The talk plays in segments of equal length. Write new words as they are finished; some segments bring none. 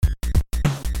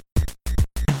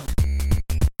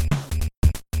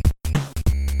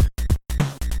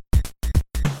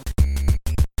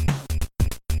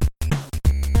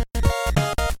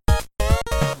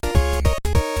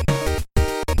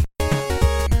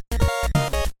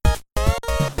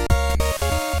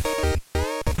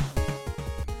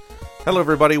Hello,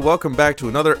 everybody. Welcome back to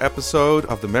another episode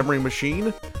of The Memory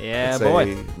Machine. Yeah, it's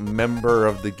boy. a member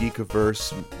of the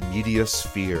Geekiverse media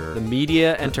sphere. The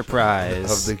media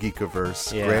enterprise. Of the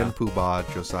Geekiverse. Yeah. Grand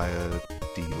Poobah Josiah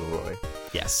D. Leroy.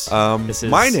 Yes.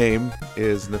 My name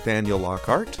is Nathaniel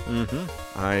Lockhart.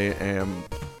 Mm-hmm. I am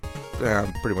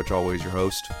pretty much always your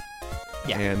host.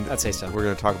 Yeah, and I'd say so. We're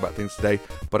going to talk about things today.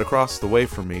 But across the way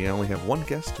from me, I only have one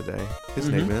guest today. His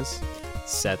name is...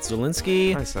 Seth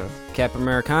Zielinski. Hi, Seth. Cap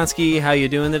Amerikanski. How you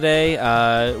doing today?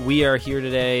 We are here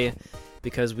today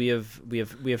because we have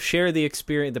shared the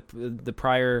experience, the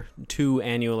prior two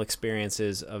annual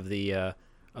experiences of the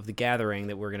gathering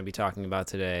that we're going to be talking about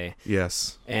today.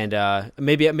 Yes. And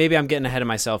maybe I'm getting ahead of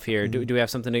myself here. Do we have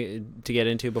something to get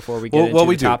into before we get into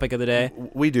the topic of the day?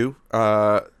 We do.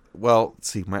 Well, let's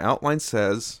see. My outline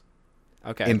says,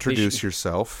 okay, introduce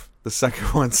yourself. The second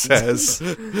one says,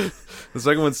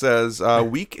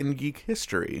 week in geek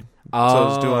history. Oh, so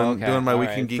I was doing my all week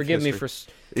right. in geek Forgive history. me for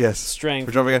yes, strength.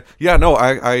 For jumping in. Yeah, no,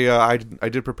 I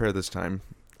did prepare this time.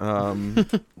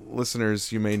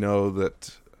 Listeners, you may know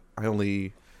that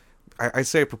I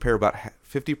say I prepare about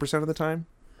 50% of the time.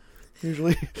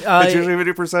 Usually, it's usually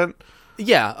 50%.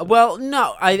 Yeah. Well,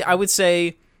 no, I would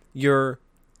say you're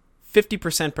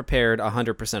 50% prepared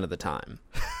 100% of the time.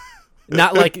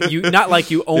 Not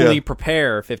like you only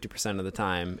prepare 50% of the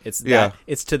time. It's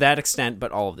to that extent,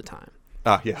 but all of the time.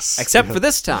 Ah, yes. Except for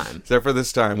this time. Except for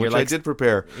this time, which I did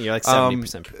prepare. You're like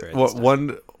 70% prepared.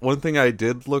 One thing I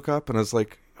did look up, and I was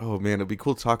like, oh man, it'd be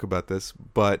cool to talk about this,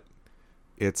 but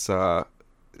it's not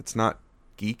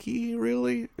geeky,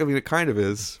 really. I mean, it kind of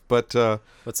is, but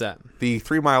what's that? The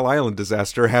 3 Mile Island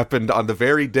disaster happened on the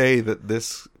very day that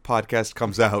this podcast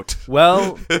comes out.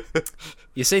 Well,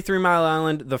 you say 3 Mile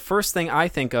Island, the first thing I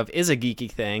think of is a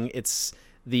geeky thing. It's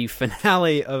the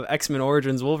finale of X-Men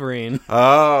Origins Wolverine.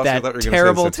 Oh, that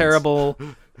so terrible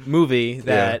movie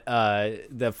that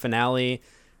the finale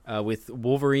with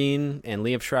Wolverine and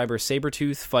Liev Schreiber's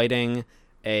Sabretooth fighting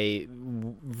a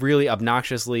really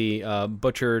obnoxiously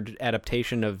butchered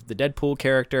adaptation of the Deadpool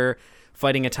character,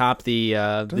 fighting atop the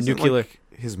nuclear... Like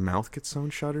his mouth gets sewn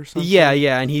shut or something?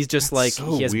 Yeah, and he's just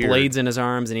he has weird. blades in his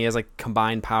arms, and he has like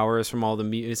combined powers from all the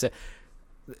mutants.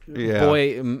 Yeah.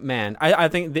 Boy, man, I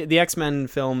think the X-Men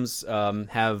films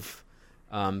have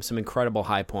some incredible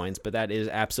high points, but that is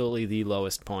absolutely the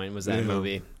lowest point was that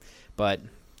movie. But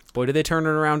boy, did they turn it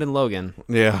around in Logan.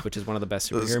 Yeah. Which is one of the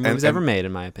best superhero movies ever made,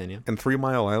 in my opinion. And 3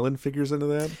 Mile Island figures into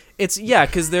that? It's,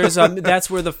 because there's that's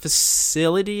where the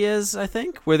facility is, I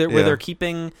think, where they're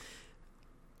keeping...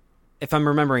 If I'm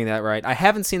remembering that right, I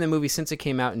haven't seen the movie since it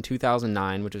came out in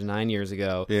 2009, which was 9 years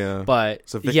ago. Yeah, but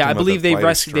I believe they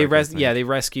rescue.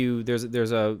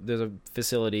 There's a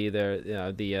facility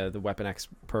there, the Weapon X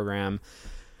program,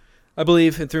 I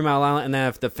believe, in 3 Mile Island, and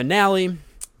then the finale,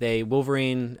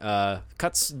 Wolverine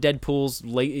cuts Deadpool's.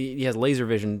 He has laser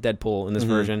vision, Deadpool in this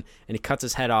version, and he cuts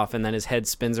his head off, and then his head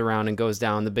spins around and goes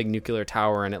down the big nuclear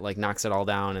tower, and it like knocks it all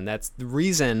down, and that's the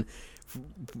reason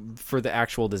for the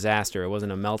actual disaster. It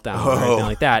wasn't a meltdown or anything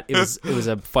like that. It was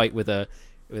a fight with a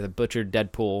butchered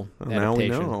Deadpool adaptation. Now we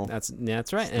know. That's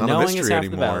right. It's and not knowing a mystery is half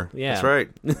anymore. the battle. Yeah, that's right.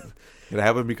 It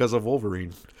happened because of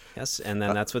Wolverine. Yes, and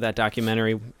then that's what that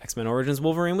documentary X-Men Origins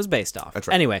Wolverine was based off. That's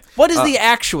right. Anyway, what is the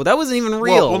actual? That wasn't even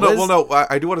real. Well, no.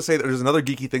 I do want to say that there's another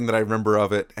geeky thing that I remember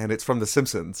of it, and it's from The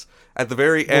Simpsons. At the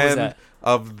very end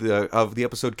of the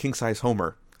episode King Size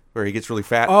Homer, where he gets really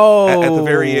fat. Oh, at the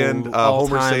very end,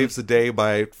 Homer time. saves the day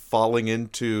by falling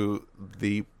into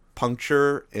the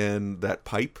puncture in that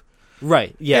pipe.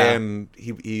 Right. Yeah. And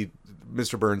he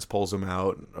Mr. Burns pulls him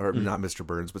out, or not Mr.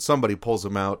 Burns, but somebody pulls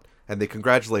him out, and they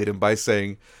congratulate him by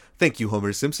saying, "Thank you,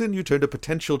 Homer Simpson. You turned a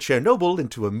potential Chernobyl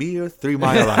into a mere 3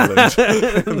 Mile Island."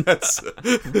 And that's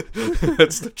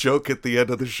the joke at the end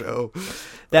of the show.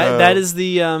 That is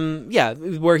the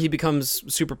where he becomes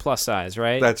super plus size,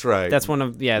 right? That's right. That's one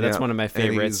of one of my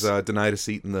favorites. And he's denied a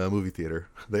seat in the movie theater.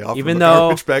 They offer him a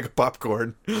garbage bag of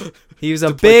popcorn. He was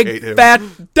a big fat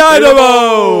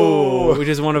dynamo, which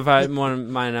is one of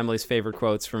mine and Emily's favorite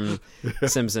quotes from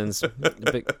Simpsons.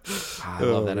 I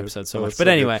love that episode so much. But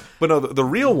anyway, but no, the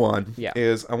real one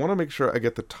is, I want to make sure I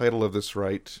get the title of this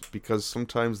right, because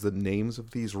sometimes the names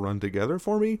of these run together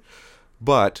for me.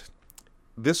 But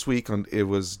this week, it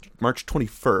was March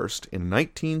 21st in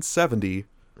 1970,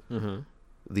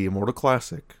 the immortal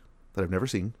classic that I've never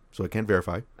seen, so I can't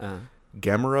verify,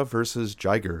 Gamera vs.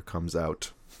 Jiger comes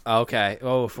out. Okay.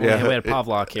 Oh, we had a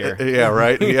Pavlok here. Yeah,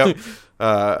 right. Yep.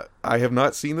 I have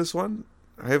not seen this one.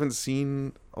 I haven't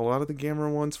seen a lot of the Gamera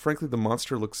ones. Frankly, the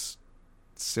monster looks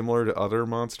similar to other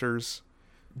monsters.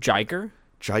 Jiger?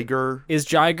 Jiger. Is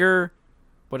Jiger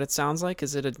what it sounds like?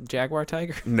 Is it a jaguar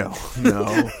tiger? No.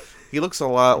 He looks a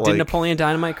lot like... Did Napoleon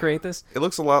Dynamite create this? It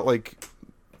looks a lot like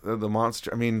the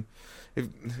monster. I mean,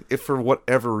 if for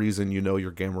whatever reason you know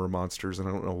your Gamera monsters, and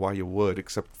I don't know why you would,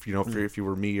 except if you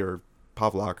were me or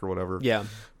Pavlok or whatever. Yeah.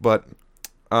 But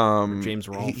James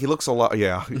Rolfe. He looks a lot.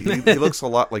 Yeah, he looks a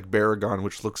lot like Baragon,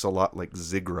 which looks a lot like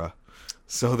Zigra.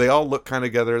 So they all look kind of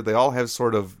together. They all have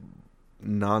sort of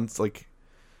like.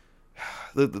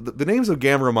 The names of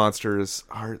Gamera monsters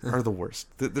are the worst.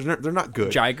 They're not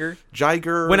good.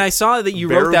 Jiger. When I saw that you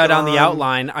wrote that on the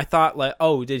outline, I thought like,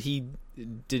 oh, did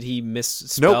he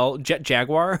misspell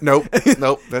jaguar? Nope.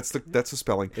 That's the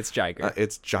spelling. It's Jiger.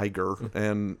 It's Jiger,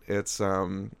 and it's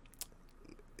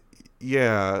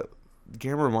yeah.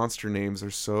 Gamera monster names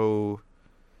are so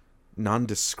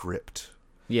nondescript.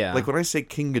 Yeah. Like when I say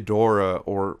King Ghidorah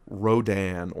or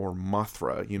Rodan or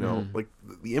Mothra, like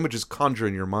the images conjure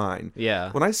in your mind.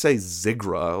 Yeah. When I say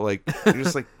Zigra, like you're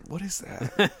just like, what is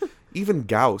that? Even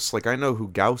Gauss, like I know who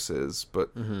Gauss is,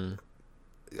 but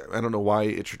I don't know why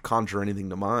it should conjure anything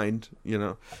to mind. I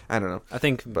don't know. I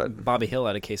think Bobby Hill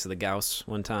had a case of the Gauss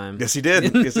one time. Yes, he did.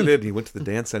 He went to the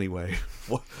dance anyway.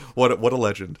 What a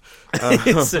legend.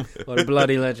 What a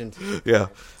bloody legend. Yeah.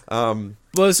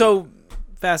 Well, so.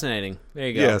 Fascinating. There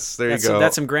you go. Yes, there you go.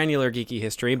 That's some granular geeky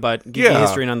history, but geeky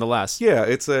history nonetheless. Yeah,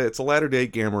 it's a latter-day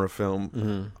Gamera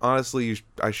film. Honestly,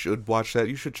 I should watch that.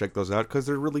 You should check those out because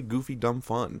they're really goofy, dumb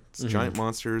fun. It's giant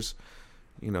monsters.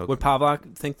 Would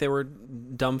Pavlok think they were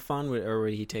dumb fun, or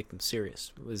would he take them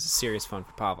serious? Was it serious fun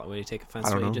for Pavlok? Would he take offense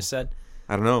to what you just said?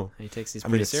 I don't know. He takes these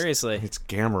pretty seriously. It's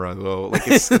Gamera, though. Like,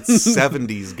 it's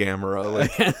 70s Gamera.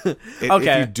 Like,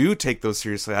 if you do take those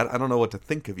seriously, I don't know what to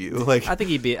think of you. Like, I think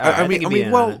he'd be... I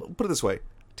mean, well, put it this way.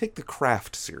 Take the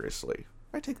craft seriously.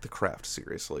 I take the craft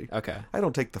seriously. Okay. I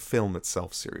don't take the film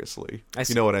itself seriously.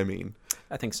 You know what I mean?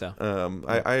 I think so.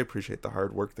 I appreciate the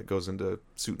hard work that goes into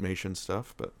suitmation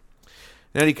stuff, but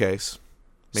in any case,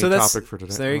 topic for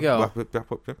today. So there you go.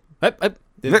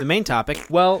 The main topic.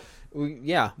 Well...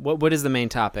 Yeah. What is the main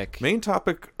topic? Main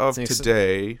topic of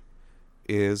today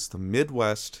is the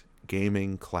Midwest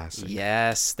Gaming Classic.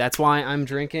 Yes, that's why I'm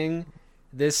drinking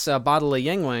this bottle of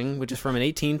Yuengling, which is from an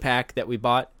 18-pack that we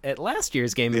bought at last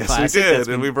year's Gaming Classic. Yes, we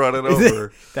did, and we brought it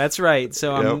over. That's right.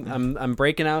 So I'm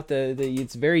breaking out the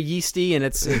it's very yeasty and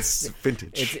it's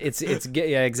vintage. It's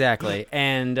yeah, exactly.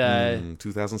 And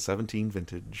 2017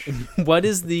 vintage. What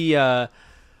is the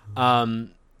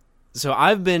So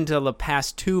I've been to the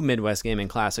past 2 Midwest Gaming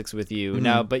Classics with you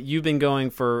now, but you've been going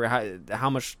for how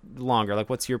much longer? Like,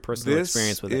 what's your personal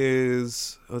experience with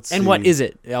it? Let's see. And what is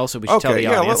it? Also, we should tell the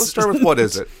audience. Let's start with what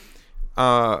is it.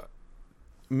 The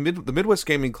Midwest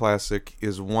Gaming Classic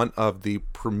is one of the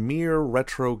premier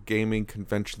retro gaming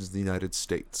conventions in the United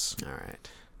States. All right.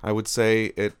 I would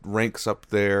say it ranks up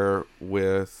there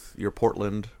with your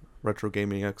Portland Retro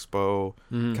Gaming Expo,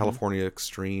 California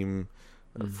Extreme,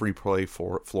 Free Play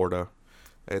for Florida.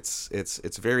 It's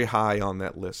very high on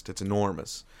that list. It's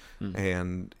enormous,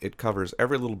 and it covers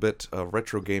every little bit of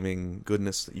retro gaming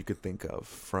goodness that you could think of,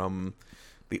 from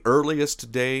the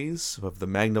earliest days of the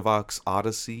Magnavox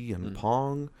Odyssey and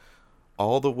Pong,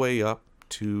 all the way up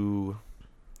to,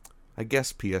 I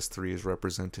guess PS3 is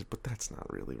represented, but that's not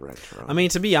really retro. I mean,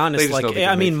 to be honest,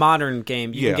 modern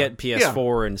game, you can get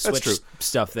PS4 and Switch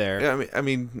stuff there. Yeah, I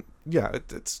mean, yeah,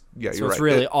 it's so you're it's right.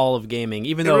 really all of gaming,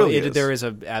 even though there is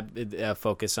a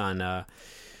focus on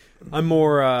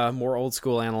more old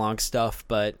school analog stuff,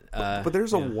 but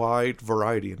there's a wide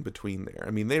variety in between there.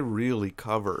 I mean, they really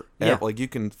cover. Like, you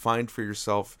can find for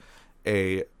yourself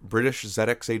a British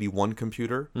ZX81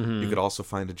 computer. You could also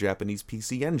find a Japanese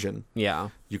PC Engine. Yeah.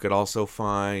 You could also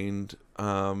find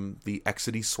the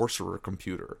Exidy Sorcerer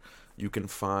computer. You can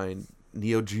find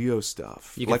Neo Geo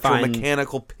stuff.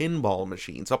 Electromechanical pinball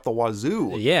machines up the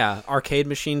wazoo. Yeah, arcade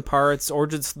machine parts, or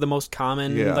just the most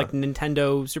common like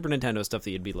Nintendo, Super Nintendo stuff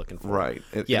that you'd be looking for. Right.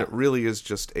 It really is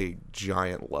just a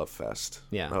giant love fest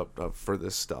for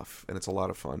this stuff, and it's a lot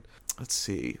of fun. Let's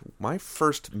see. My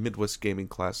first Midwest Gaming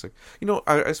Classic.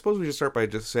 I suppose we should start by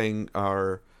just saying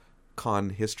our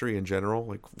con history in general,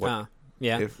 like what.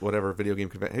 If whatever video game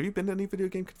convention. Have you been to any video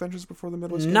game conventions before the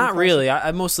Midwest Gaming Not really.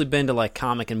 I've mostly been to like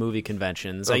comic and movie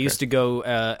conventions. Okay. I used to go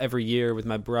every year with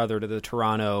my brother to the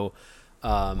Toronto,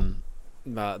 the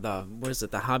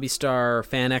Hobby Star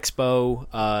Fan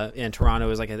Expo in Toronto. It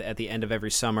was like at the end of every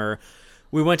summer.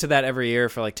 We went to that every year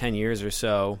for like 10 years or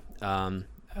so.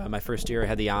 my first year, I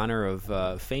had the honor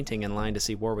of fainting in line to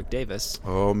see Warwick Davis.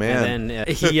 Oh man! And then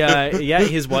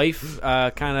his wife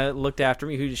kind of looked after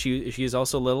me. She is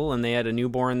also little, and they had a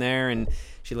newborn there, and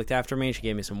she looked after me. She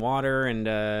gave me some water, and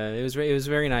it was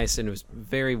very nice, and it was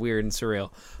very weird and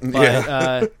surreal.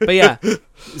 But yeah,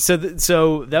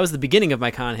 so that was the beginning of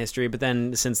my con history. But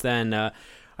then since then,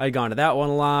 I'd gone to that one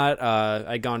a lot.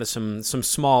 I'd gone to some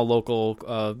small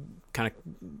local kind of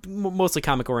mostly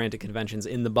comic oriented conventions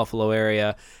in the Buffalo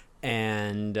area,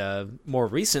 and more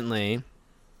recently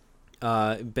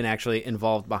been actually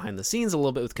involved behind the scenes a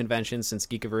little bit with conventions, since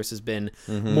Geekiverse has been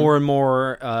more and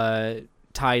more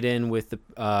tied in with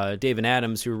the Dave and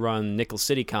Adams, who run Nickel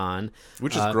City Con,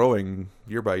 which is growing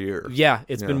year by year. Yeah,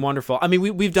 it's been wonderful. I mean,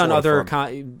 we've done other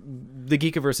the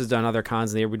Geekiverse has done other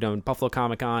cons in the year. We've done Buffalo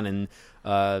Comic Con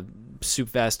and Soup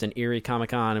Fest and Erie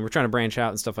Comic Con, and we're trying to branch out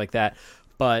and stuff like that.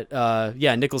 But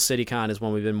Nickel City Con is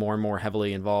one we've been more and more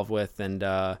heavily involved with, and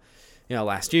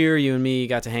last year you and me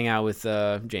got to hang out with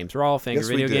James Rolfe, Angry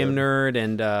Video Game Nerd,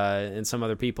 and some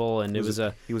other people, and he was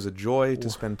a joy to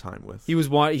spend time with.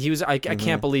 I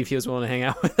can't believe he was willing to hang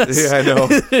out with us. Yeah, I know.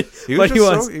 He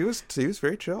was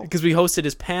very chill, because we hosted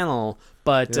his panel.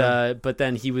 But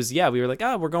then he was, we were like,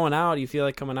 we're going out. Do you feel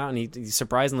like coming out? And he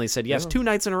surprisingly said yes 2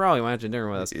 nights in a row. He went out to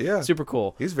dinner with us. Yeah, super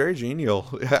cool. He's very genial.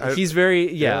 He's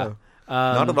very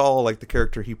not at all like the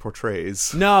character he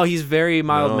portrays. No, he's very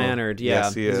mild-mannered. Yeah,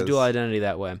 yes, he has is. A dual identity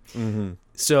that way. Mm-hmm.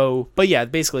 So, but yeah,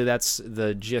 basically that's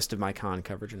the gist of my con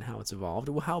coverage and how it's evolved.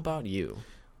 Well, how about you?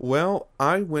 Well,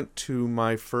 I went to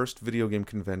my first video game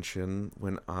convention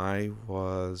when I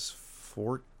was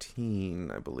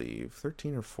 14, I believe.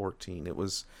 13 or 14. It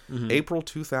was April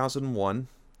 2001.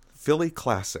 Philly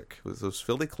Classic. It was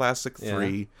Philly Classic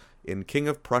 3 in King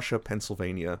of Prussia,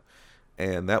 Pennsylvania.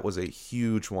 And that was a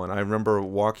huge one. I remember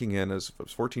walking in, as I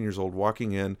was 14 years old,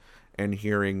 walking in and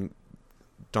hearing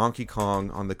Donkey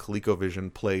Kong on the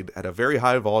ColecoVision played at a very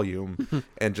high volume,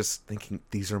 and just thinking,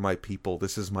 these are my people.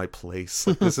 This is my place.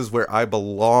 Like, this is where I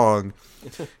belong.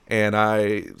 And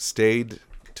I stayed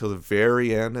till the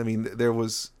very end. I mean, it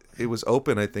was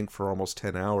open, I think, for almost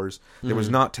 10 hours. There was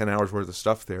not 10 hours worth of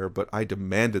stuff there, but I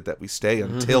demanded that we stay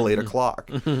until 8 o'clock.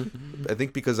 I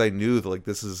think because I knew that,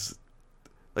 this is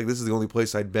the only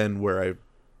place I'd been where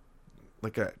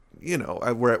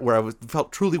where I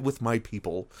felt truly with my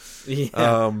people.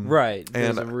 Yeah, right. It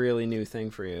was a really new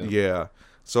thing for you. Yeah.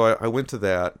 So I went to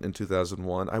that in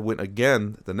 2001. I went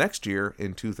again the next year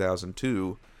in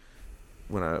 2002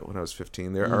 when I was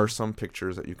 15. There are some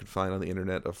pictures that you can find on the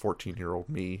internet of 14-year-old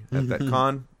me at that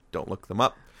con. Don't look them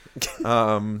up.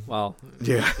 Well,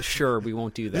 sure, we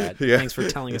won't do that. Yeah. Thanks for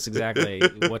telling us exactly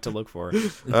what to look for.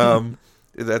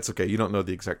 That's okay. You don't know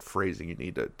the exact phrasing you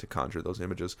need to conjure those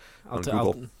images on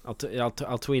Google.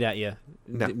 I'll tweet at you.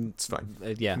 No, it's fine.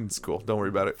 Yeah, it's cool. Don't worry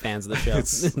about it. Fans of the show.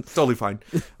 It's totally fine.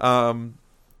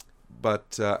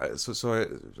 But so I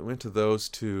went to those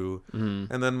two,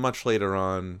 and then much later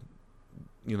on,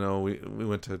 we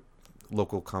went to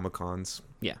local Comic Cons.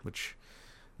 Yeah. Which,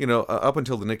 up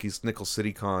until the Nickel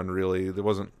City Con, really, there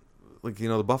wasn't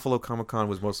the Buffalo Comic Con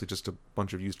was mostly just a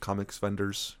bunch of used comics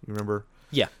vendors. You remember?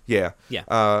 Yeah. Yeah.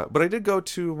 But I did go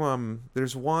to,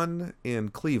 there's one in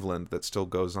Cleveland that still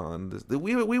goes on.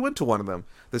 We went to one of them,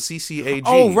 the CCAG.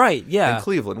 Oh, right, yeah. In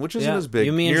Cleveland, which isn't as big,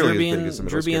 you mean nearly as big as the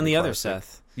Midwest Drewby and the Gaming other Classic.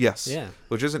 Seth. Yes. Yeah.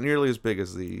 Which isn't nearly as big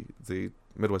as the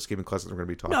Midwest Gaming Classic we're going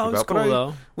to be talking about. No, it's cool,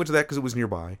 though. Went to that because it was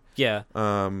nearby. Yeah.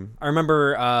 I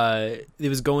remember it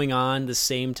was going on the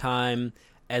same time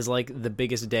as the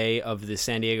biggest day of the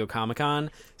San Diego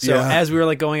Comic-Con. So as we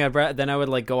were going out, then I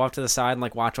would go off to the side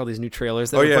and watch all these new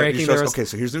trailers that were breaking. Okay,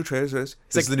 so here's the new trailers. This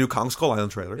is the new Kong Skull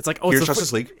Island trailer. It's here's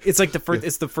Justice League. It's the first.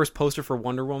 It's the first poster for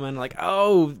Wonder Woman.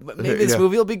 Maybe this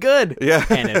movie will be good. Yeah,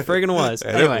 and it friggin' was.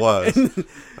 And anyway. It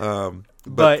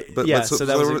was. So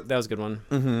that was a good one.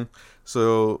 Mm-hmm.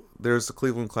 So there's the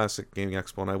Cleveland Classic Gaming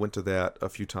Expo, and I went to that a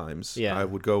few times. Yeah. I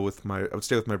would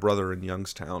stay with my brother in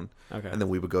Youngstown. Okay. And then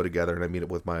we would go together, and I meet up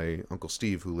with my Uncle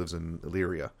Steve, who lives in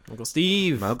Elyria. Uncle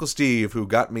Steve. My Uncle Steve, who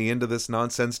got me into this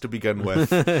nonsense to begin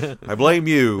with. I blame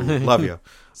you. Love you.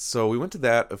 So we went to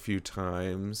that a few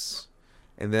times,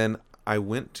 and then I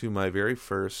went to my very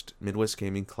first Midwest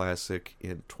Gaming Classic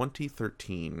in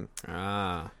 2013.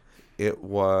 Ah. It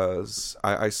was.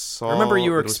 I saw. I remember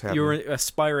you were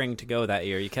aspiring to go that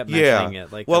year. You kept mentioning it.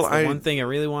 That's the one thing I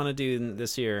really want to do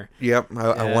this year. Yep,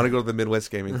 I want to go to the Midwest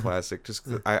Gaming Classic. Just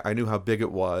 'cause I knew how big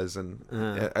it was, and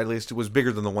at least it was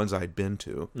bigger than the ones I had been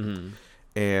to. Mm-hmm.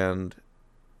 And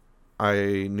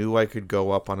I knew I could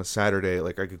go up on a Saturday.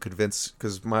 I could convince,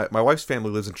 because my wife's family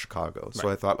lives in Chicago, so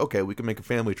I thought, okay, we can make a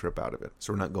family trip out of it.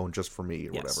 So we're not going just for me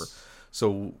or whatever.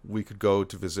 So we could go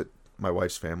to visit my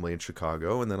wife's family in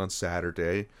Chicago, and then on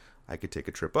Saturday I could take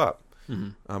a trip up.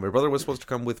 Mm-hmm. My brother was supposed to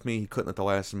come with me. He couldn't at the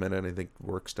last minute. I think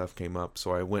work stuff came up,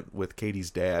 so I went with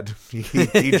Katie's dad.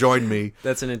 He joined me.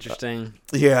 That's an interesting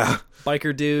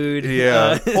biker dude.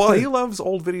 Yeah. Well, he loves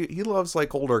old video. He loves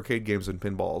like old arcade games and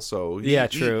pinball. So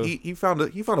true. He found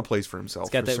a place for himself.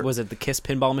 He's got was it the Kiss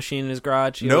pinball machine in his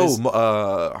garage?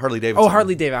 Harley Davidson. Oh,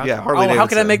 Harley Davidson. Yeah, Harley Davidson. How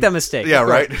could I make that mistake? Yeah,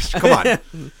 right. Come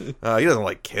on. He doesn't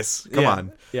like Kiss. Come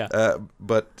on. Yeah.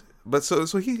 But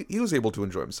so he was able to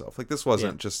enjoy himself. Like this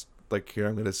wasn't just like, here,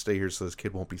 I'm going to stay here so this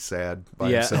kid won't be sad by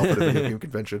himself at a video game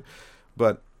convention.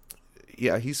 But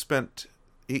yeah, he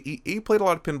played a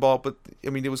lot of pinball, but I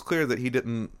mean, it was clear that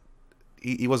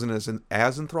he wasn't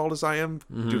as enthralled as I am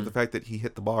due to the fact that he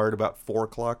hit the bar at about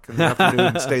 4:00 in the afternoon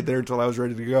and stayed there until I was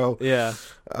ready to go. Yeah.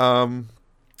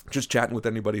 Just chatting with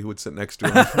anybody who would sit next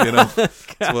to him, you know.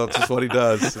 It's just what he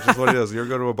does. It's just what he does. You ever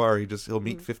go to a bar, he'll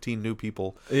meet 15 new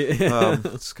people.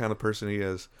 It's the kind of person he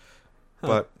is.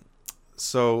 But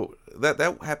so that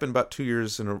happened about 2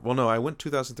 years I went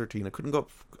 2013. I couldn't go up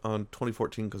on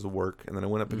 2014 because of work, and then I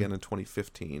went up again in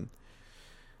 2015.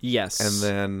 Yes. And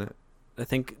then I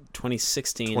think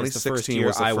 2016 is the first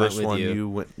year I went with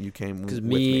you. You came because with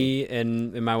me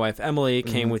and my wife Emily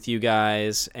came with you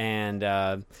guys, and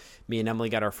me and Emily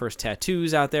got our first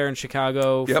tattoos out there in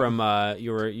Chicago from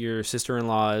your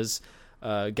sister-in-law's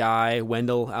guy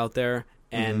Wendell out there,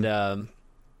 and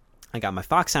I got my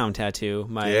Foxhound tattoo.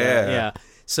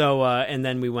 So and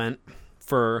then we went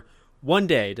for one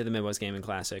day to the Midwest Gaming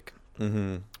Classic,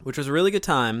 which was a really good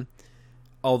time.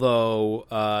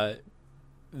 Although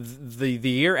the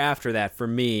year after that for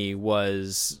me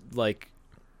was like,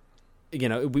 you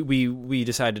know, we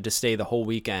decided to stay the whole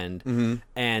weekend,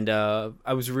 and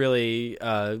I was really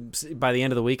by the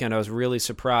end of the weekend I was really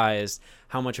surprised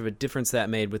how much of a difference that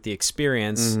made with the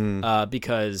experience,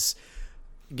 because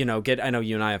I know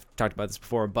you and I have talked about this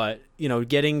before, but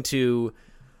getting to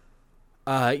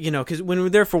because when we're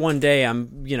there for one day,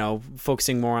 I'm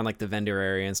focusing more on like the vendor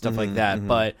area and stuff like that,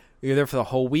 but you're there for the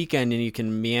whole weekend and you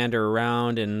can meander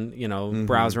around and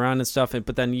browse around and stuff,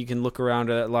 but then you can look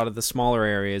around at a lot of the smaller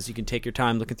areas. You can take your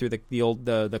time looking through the old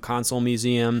console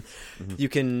museum. You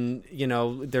can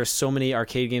there's so many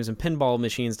arcade games and pinball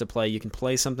machines to play. You can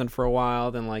play something for a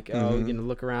while, then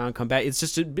look around, come back. It's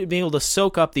just being able to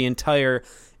soak up the entire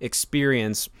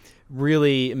experience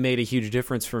really made a huge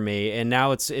difference for me, and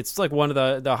now it's like one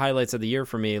of the highlights of the year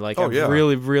for me. Like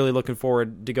really really looking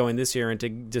forward to going this year and to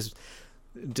just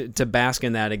to bask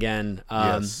in that again.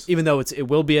 Even though it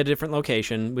will be a different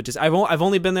location, which is I've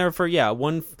only been there for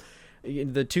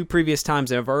the two previous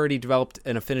times. I've already developed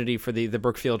an affinity for the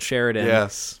Brookfield Sheridan.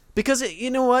 Yes, because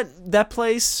you know what, that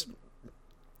place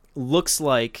looks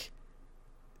like.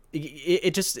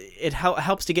 It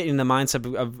helps to get you in the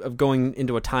mindset of going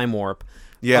into a time warp.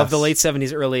 Of the late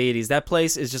 70s, early 80s. That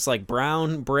place is just like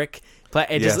brown brick.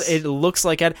 It looks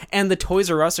like it. And the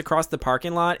Toys R Us across the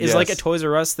parking lot is like a Toys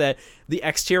R Us that the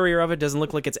exterior of it doesn't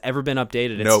look like it's ever been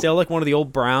updated. It's still like one of the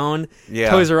old brown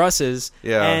Toys R Us's.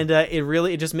 Yeah. And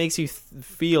it just makes you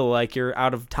feel like you're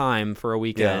out of time for a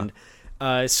weekend. Yeah.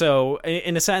 So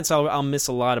in a sense, I'll miss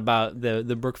a lot about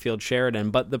the Brookfield Sheridan,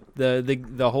 but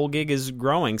the whole gig is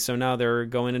growing. So now they're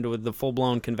going into the full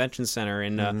blown convention center.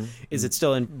 And is it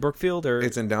still in Brookfield or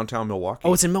it's in downtown Milwaukee?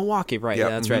 Oh, it's in Milwaukee, right? Yeah,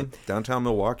 that's right. Downtown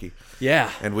Milwaukee.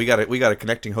 Yeah, and we got a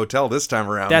connecting hotel this time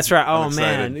around. That's right. Oh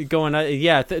man,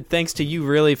 thanks to you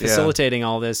really facilitating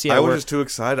all this. Yeah, I was just too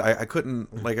excited. I couldn't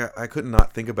I could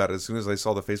not think about it. As soon as I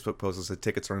saw the Facebook post that said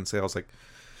tickets are on sale, I was like,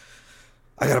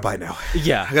 I gotta buy now.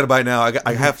 Yeah, I gotta buy now.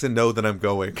 I have to know that I'm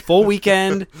going. Full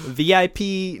weekend, VIP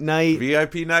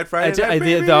night Friday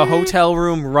night, the hotel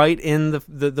room right in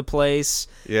the place.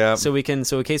 Yeah. So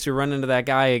in case we run into that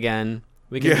guy again,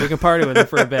 we can party with him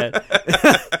for a bit.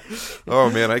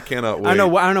 Oh man, I cannot wait. I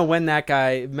don't know when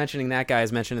mentioning that guy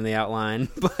is mentioned in the outline,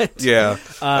 but yeah,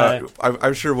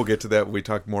 I'm sure we'll get to that when we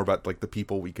talk more about like the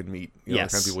people we can meet. The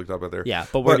kind of people we talk about there. Yeah,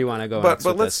 but where do you want to go? But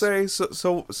let's say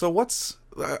so what's.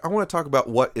 I want to talk about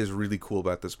what is really cool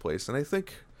about this place, and I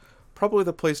think probably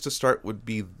the place to start would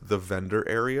be the vendor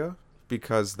area,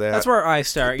 because that's where I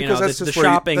start. The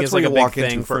shopping is like a big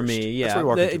thing for me.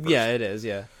 Yeah, it is.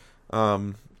 Yeah.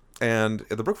 And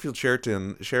the Brookfield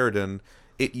Sheridan,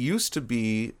 it used to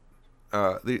be.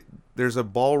 There's a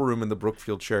ballroom in the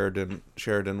Brookfield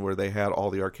Sheridan where they had all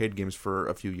the arcade games for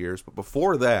a few years, but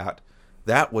before that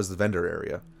was the vendor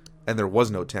area, and there was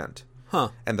no tent. Huh.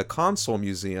 And the console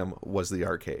museum was the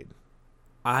arcade.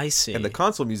 I see. And the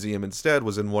console museum instead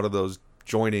was in one of those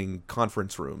joining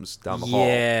conference rooms down the hall.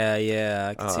 Yeah,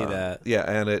 I can see that. Yeah,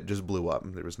 and it just blew up.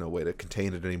 There was no way to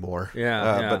contain it anymore.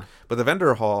 Yeah. But the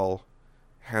vendor hall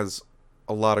has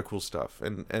a lot of cool stuff,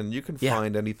 and you can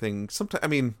find anything. Sometimes, I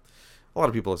mean, a lot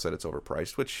of people have said it's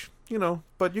overpriced, which, you know,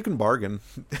 but you can bargain.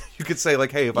 You could say,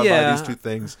 like, hey, if I buy these two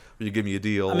things, will you give me a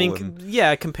deal? I mean,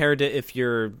 compared to if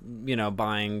you're, you know,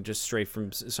 buying just straight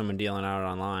from someone dealing out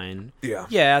online.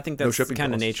 Yeah, I think that's no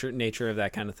kind of nature of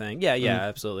that kind of thing. Yeah,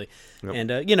 absolutely. Yep.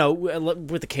 And, you know,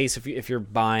 with the case, if you're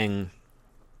buying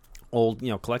old, you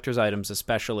know, collector's items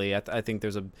especially, I think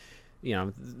there's a, you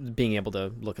know, being able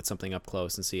to look at something up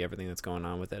close and see everything that's going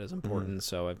on with it is important.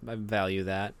 So I value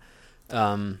that.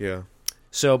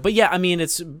 So, but yeah, I mean,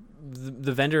 it's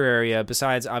the vendor area,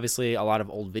 besides obviously a lot of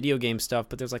old video game stuff,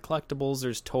 but there's like collectibles,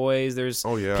 there's toys, there's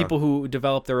people who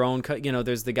develop their own, you know,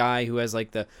 there's the guy who has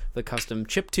like the custom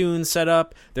chiptune set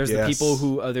up. There's the people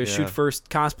who, there's Shoot First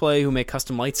cosplay who make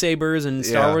custom lightsabers and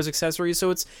Star Wars accessories.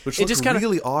 So it just kind of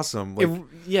really awesome. Like,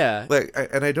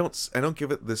 I don't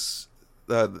give it this,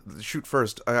 Shoot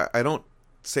First. I don't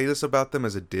say this about them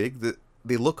as a dig, that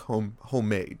they look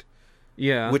homemade.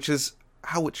 Yeah. Which is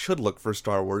how it should look for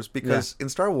Star Wars, because in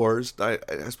Star Wars, I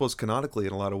suppose canonically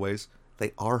in a lot of ways,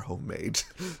 they are homemade.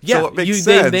 So it makes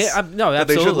sense. No, absolutely.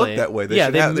 They should look that way. They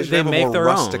should have a more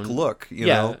rustic look, you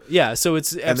know? Yeah, so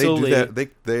it's absolutely... And they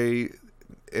do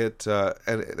that.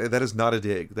 And that is not a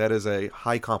dig. That is a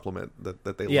high compliment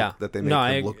that they make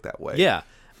them look that way. Yeah.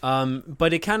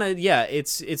 But it kind of,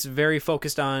 it's very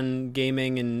focused on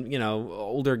gaming and, you know,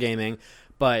 older gaming.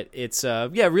 But it's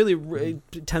really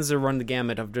it tends to run the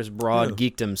gamut of just broad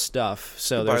geekdom stuff.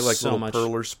 So there's buy like so little much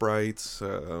perler sprites.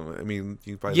 I mean,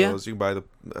 you can buy those. You can buy the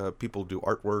people do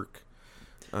artwork.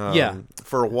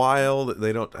 For a while,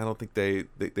 they don't. I don't think they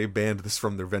banned this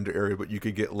from their vendor area, but you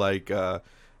could get like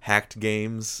hacked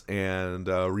games and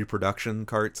reproduction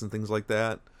carts and things like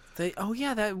that.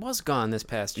 That was gone this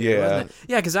past year, wasn't it?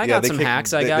 Yeah, because I got some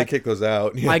hacks. They kicked those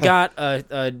out. I got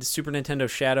a Super Nintendo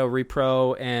Shadow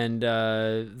Repro and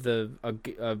the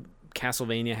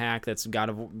Castlevania hack that's God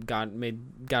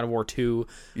of War 2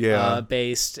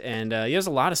 based, and there's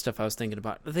a lot of stuff I was thinking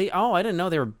about. I didn't know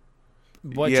they were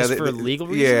just for legal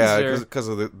reasons. Yeah, because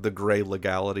of the gray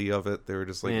legality of it, they were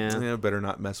just like, better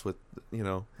not mess with, you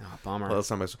know. Oh, bummer. Well,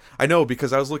 let's not mess. I know,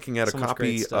 because I was looking at a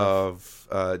copy of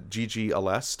GG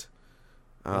Aleste.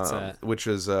 What's that? Which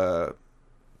is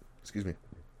excuse me.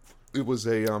 It was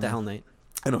a the hell, Nate.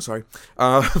 I know, sorry.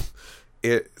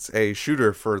 It's a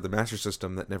shooter for the Master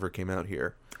System that never came out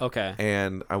here. Okay.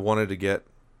 And I wanted to get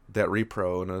that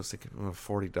repro, and I was thinking,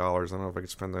 $40. I don't know if I could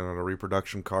spend that on a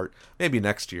reproduction cart. Maybe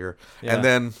next year. Yeah. And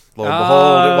then, lo and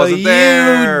behold, it wasn't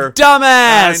there. You dumbass!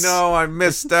 I know, I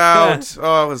missed out.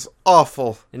 Oh, it was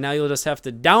awful. And now you'll just have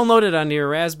to download it onto your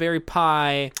Raspberry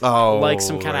Pi, like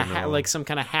some kind of hacker,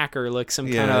 like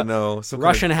some kind of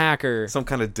Russian hacker, some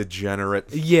kind of degenerate,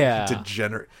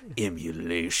 degenerate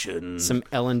emulation, some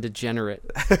Ellen degenerate.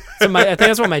 I think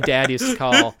that's what my dad used to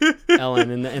call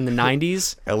Ellen in the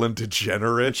 90s. Ellen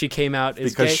degenerate. And she came out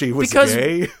as because gay. She was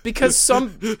gay. Because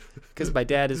my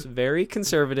dad is very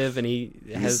conservative and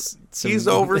he's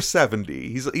over 70.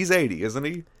 He's 80, isn't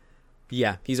he?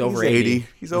 Yeah, he's over 80.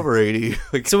 He's over 80.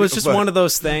 So it's just one of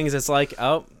those things. It's like,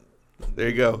 there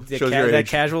you go. Shows your age. That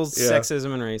casual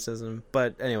sexism and racism.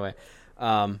 But anyway,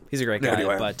 he's a great guy.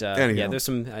 Anyway, but there's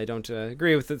some I don't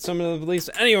agree with it. Some of the beliefs.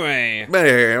 Anyway. But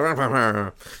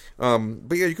yeah,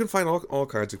 you can find all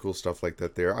kinds of cool stuff like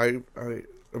that there. I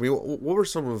mean, what were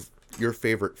some of your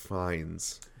favorite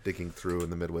finds digging through in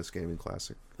the Midwest Gaming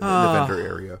Classic in the vendor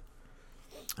area?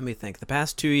 Let me think. The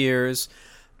past 2 years.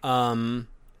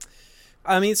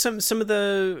 I mean, some of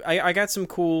the I got some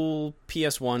cool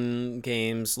PS1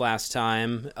 games last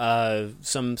time.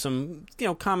 Some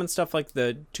common stuff like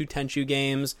the two Tenchu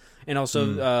games, and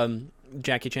also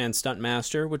Jackie Chan Stunt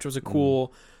Master, which was a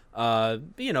cool,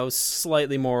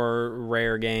 slightly more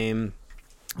rare game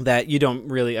that you don't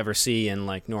really ever see in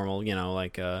like normal. We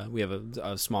have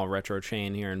a small retro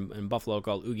chain here in Buffalo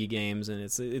called Oogie Games, and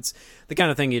it's the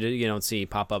kind of thing you don't see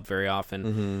pop up very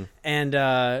often,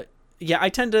 and. I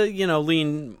tend to,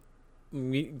 lean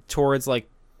towards like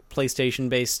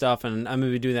PlayStation-based stuff, and I'm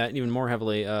going to be doing that even more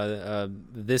heavily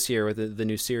this year with the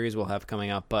new series we'll have coming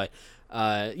up. But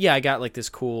I got like this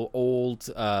cool old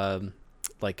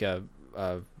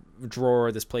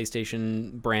drawer, this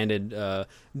PlayStation branded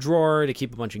drawer to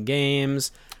keep a bunch of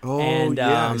games. Oh, and,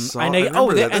 I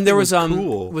remember that. And there was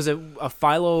cool. Was it a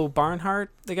Philo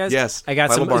Barnhart? The guys. Yes, I got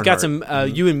Philo some. Barnhart. Got some.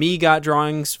 You and me got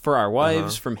drawings for our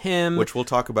wives from him, which we'll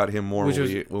talk about him more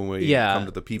when we come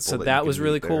to the people. So that was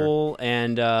really cool,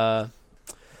 and I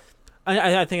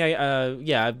think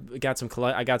I got some.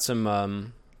 I got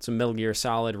some Metal Gear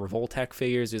Solid Revoltech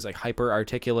figures. These like hyper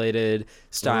articulated,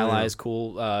 stylized,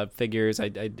 cool figures.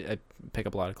 I pick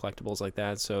up a lot of collectibles like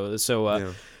that. So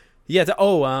Yeah.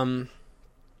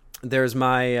 There's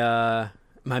my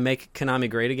my Make Konami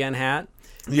Great Again hat.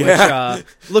 Yeah, which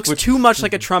looks too much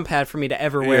like a Trump hat for me to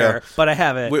ever wear, but I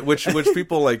have it. Which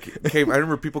people came. I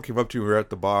remember people came up to me. We were at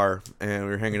the bar and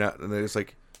we were hanging out, and they was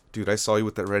like, "Dude, I saw you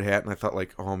with that red hat," and I thought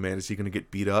like, "Oh man, is he gonna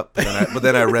get beat up?" But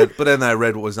then I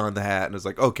read what was on the hat, and it was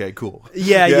like, "Okay, cool."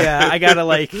 Yeah. I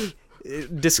gotta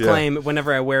disclaim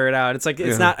whenever I wear it out. It's like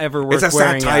it's not ever worth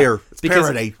wearing. It's a satire. It's because,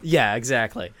 parody. Yeah,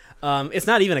 exactly. It's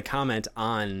not even a comment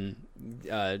on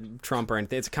Trump or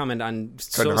anything. It's a comment on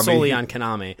solely on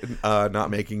Konami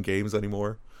not making games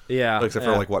anymore. Yeah, except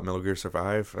for Metal Gear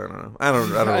Survive. I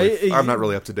don't know. I'm not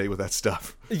really up to date with that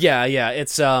stuff. Yeah.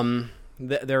 It's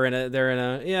they're in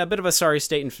a bit of a sorry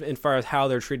state in far as how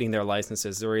they're treating their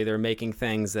licenses. They're either making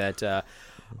things that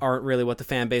aren't really what the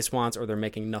fan base wants, or they're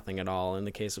making nothing at all. In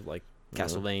the case of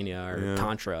Castlevania or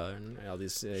Contra and all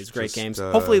these great games.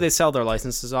 Hopefully they sell their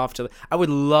licenses off to. I would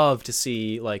love to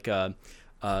see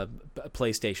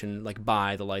PlayStation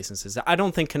buy the licenses. I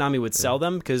don't think Konami would sell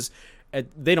them because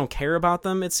they don't care about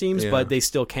them, it seems, but they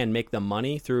still can make them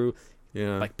money through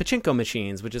pachinko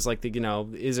machines, which is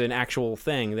is an actual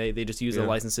thing. They just use the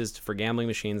licenses for gambling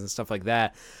machines and stuff like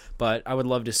that. But I would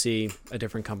love to see a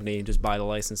different company just buy the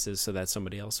licenses so that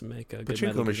somebody else would make a good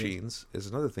pachinko machines is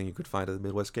another thing you could find at the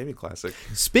Midwest Gaming Classic.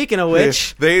 Speaking of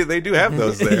which, they do have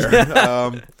those there.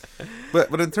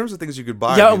 But in terms of things you could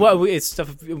buy, it's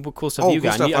cool stuff you've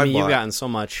gotten. You've gotten so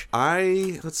much.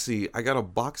 Let's see. I got a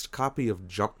boxed copy of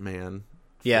Jumpman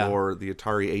for the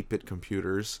Atari 8-bit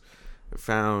computers. I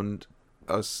found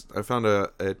a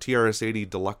TRS-80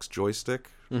 deluxe joystick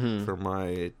for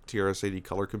my TRS-80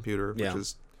 color computer, which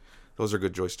is. Those are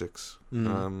good joysticks.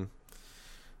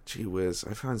 Gee whiz,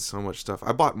 I found so much stuff.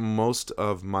 I bought most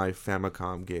of my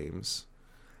Famicom games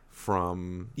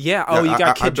from... Yeah, you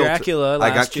got Kid Dracula last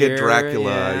year. I got Kid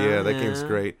Dracula, yeah, that game's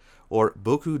great. Or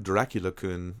Boku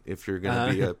Dracula-kun, if you're going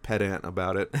to be a pedant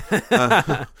about it.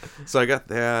 So I got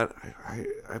that.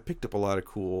 I picked up a lot of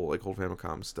cool old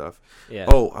Famicom stuff. Yeah.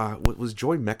 Was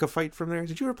Joy Mecha Fight from there?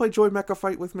 Did you ever play Joy Mecha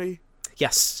Fight with me?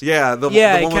 Yes. Yeah.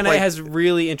 It kind of has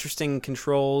really interesting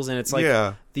controls, and it's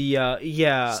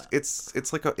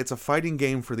it's a fighting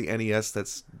game for the NES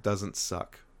that doesn't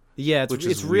suck. Yeah,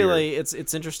 it's really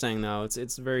it's interesting though.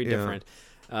 It's very different.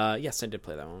 Yes, I did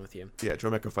play that one with you. Yeah, Joy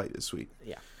Mecha Fight is sweet.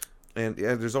 Yeah. And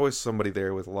there's always somebody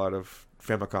there with a lot of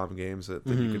Famicom games that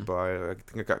you could buy. I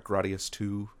think I got Gradius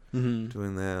 2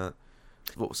 doing that.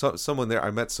 Well,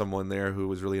 I met someone there who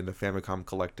was really into Famicom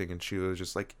collecting, and she was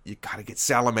just like, "You gotta get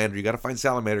Salamander. You gotta find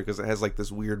Salamander because it has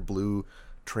this weird blue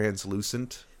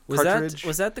translucent cartridge."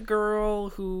 Was that the girl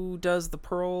who does the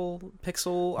Pearl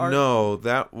pixel art? No,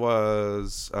 that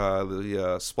was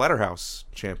the Splatterhouse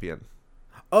champion.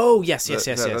 Oh yes.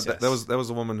 That was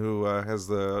the woman who has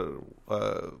the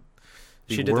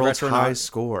she did world's the high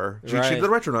score. She did the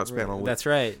Retronauts panel. That's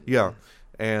right. Yeah.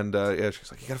 And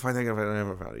she's like, "You gotta find that." I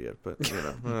haven't found it yet, but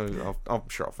I'm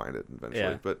sure I'll find it eventually.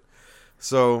 Yeah. But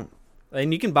so,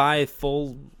 and you can buy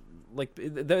full,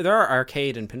 there are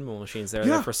arcade and pinball machines there.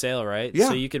 They're for sale, right? Yeah.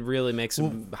 So you could really make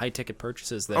some high ticket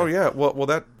purchases there. Oh yeah. Well,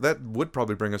 that would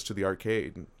probably bring us to the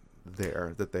arcade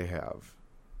there that they have.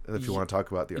 If you want to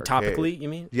talk about the arcade. Topically, you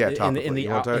mean? Yeah, topically.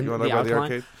 You want to talk about the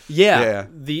arcade? Yeah.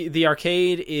 The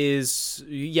arcade is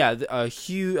a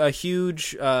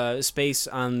huge space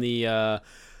on the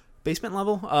basement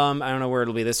level. I don't know where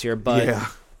it'll be this year, but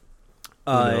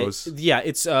who knows?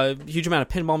 It's a huge amount of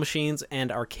pinball machines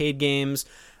and arcade games,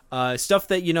 stuff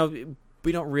that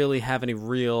we don't really have any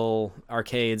real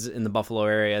arcades in the Buffalo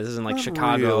area. This isn't like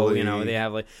Chicago. Really. They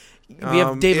have we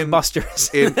have Dave & Buster's.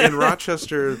 in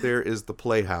Rochester, there is the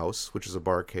Playhouse, which is a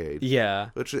barcade.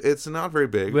 Yeah. Which it's not very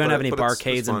big. We don't have any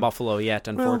barcades in Buffalo yet,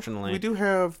 unfortunately. Well, we do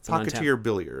have Pocketeer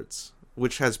Billiards,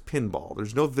 which has pinball.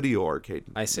 There's no video arcade.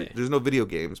 I see. There's no video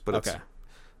games, but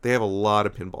they have a lot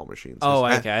of pinball machines. Oh,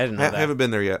 okay. I didn't know that. I haven't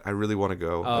been there yet. I really want to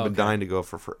go. I've been dying to go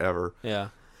for forever. Yeah.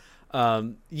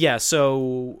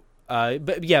 So...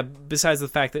 but yeah, besides the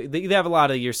fact that they have a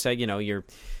lot of your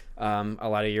a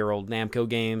lot of your old Namco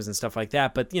games and stuff like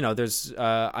that, but there's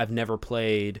I've never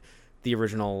played the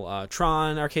original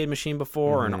Tron arcade machine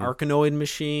before, or an Arkanoid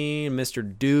machine, Mr.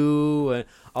 Do, and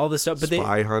all this stuff. But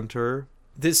Spy Hunter.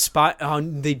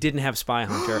 They didn't have Spy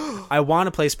Hunter. I want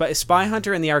to play Spy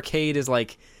Hunter in the arcade is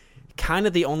kind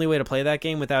of the only way to play that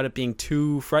game without it being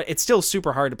too it's still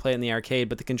super hard to play in the arcade,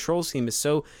 but the control scheme is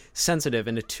so sensitive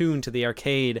and attuned to the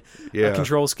arcade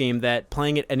control scheme that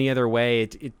playing it any other way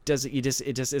it just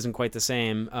isn't quite the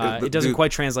same. It doesn't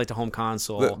quite translate to home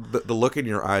console. The look in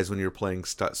your eyes when you're playing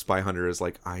Spy Hunter is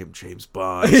like, I am James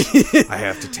Bond. I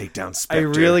have to take down Spectre.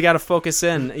 I really got to focus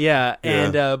in.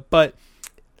 And but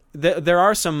there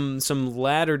are some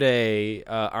latter day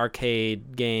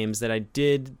arcade games that I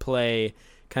did play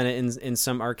kind of in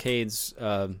some arcades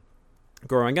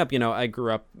growing up. I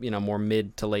grew up more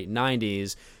mid to late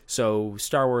 90s, so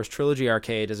Star Wars Trilogy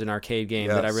Arcade is an arcade game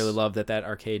that I really love that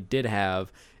arcade did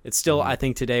have. It's still I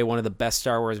think today one of the best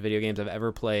Star Wars video games I've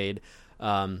ever played. You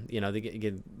have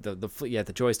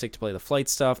the joystick to play the flight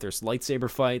stuff. There's lightsaber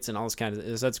fights and all this kind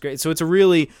of. So that's great. So it's a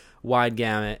really wide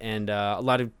gamut and a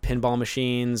lot of pinball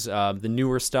machines. The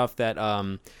newer stuff that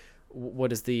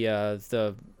what is the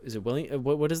is it William?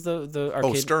 What is the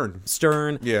arcade?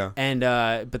 Stern. Yeah. And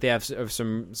but they have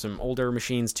some older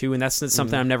machines too, and that's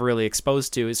something I'm never really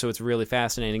exposed to. So it's really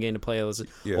fascinating getting to play those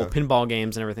old pinball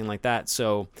games and everything like that.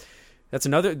 So.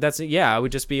 I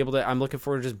would just be able to. I'm looking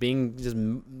forward to just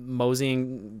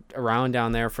moseying around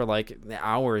down there for like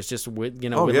hours, just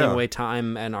whittling away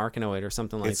time and Arkanoid or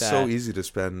something like that. It's so easy to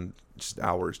spend just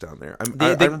hours down there.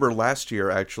 I remember last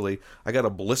year actually, I got a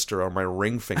blister on my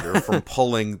ring finger from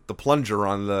pulling the plunger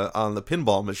on the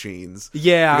pinball machines.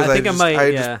 Yeah, I think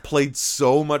I just played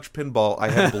so much pinball. I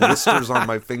had blisters on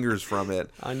my fingers from it.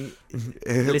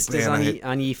 Blisters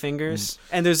on ye fingers.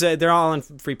 And they're all in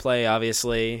free play,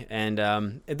 obviously. And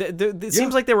it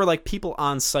seems like there were like people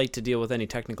on site to deal with any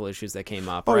technical issues that came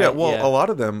up. Oh right? yeah, well, a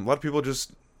lot of people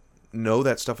just know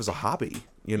that stuff as a hobby.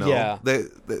 They've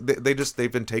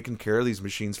been taking care of these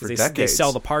machines for decades. They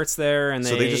sell the parts there, and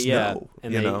so they just know.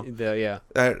 And I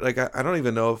don't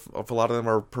even know if a lot of them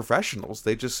are professionals.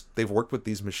 They've worked with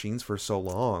these machines for so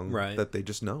long that they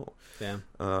just know. Yeah.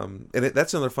 And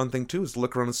that's another fun thing too, is to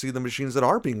look around and see the machines that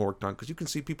are being worked on, because you can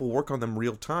see people work on them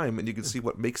real time, and you can see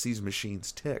what makes these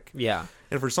machines tick. Yeah.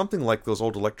 And for something like those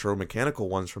old electromechanical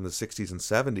ones from the 60s and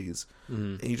 70s,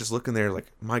 and you just look in there like,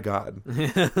 my God,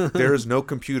 there is no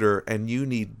computer, and you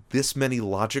need this many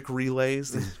logic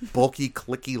relays, these bulky,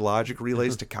 clicky logic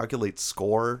relays to calculate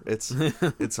score. It's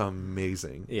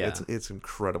amazing. Yeah. It's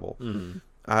incredible. Mm-hmm.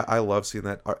 I love seeing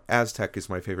that. Aztec is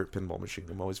my favorite pinball machine.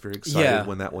 I'm always very excited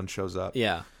when that one shows up.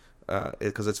 Yeah.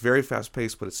 Because it's very fast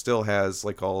paced, but it still has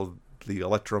like all the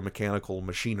electromechanical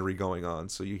machinery going on.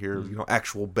 So you hear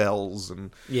actual bells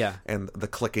and the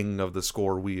clicking of the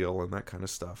score wheel and that kind of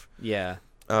stuff. Yeah.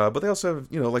 But they also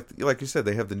have, like you said,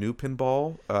 they have the new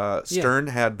pinball. Stern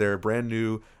had their brand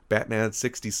new Batman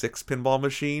 66 pinball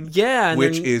machine. Yeah,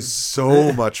 which is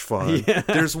so much fun. Yeah.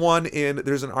 There's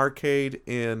an arcade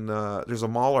there's a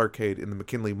mall arcade in the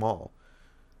McKinley Mall.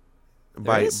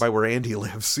 By where Andy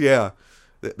lives. Yeah.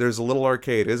 There's a little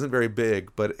arcade. It isn't very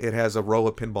big, but it has a row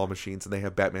of pinball machines, and they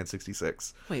have Batman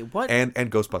 66. Wait, what? And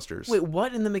Ghostbusters. Wait,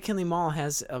 what in the McKinley Mall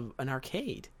has an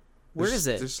arcade? Where is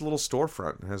it? There's a little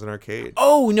storefront that has an arcade.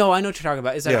 Oh, no, I know what you're talking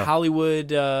about. Is that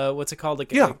Hollywood, what's it called?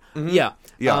 Yeah. Mm-hmm. Yeah.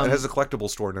 Yeah, it has a collectible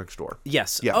store next door.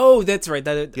 Yes. Yeah. Oh, that's right.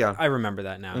 I remember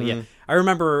that now. Mm-hmm. Yeah. I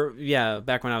remember,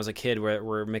 back when I was a kid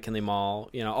where McKinley Mall,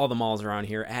 all the malls around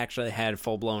here actually had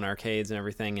full-blown arcades and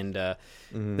everything. And the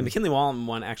McKinley Mall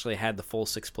one actually had the full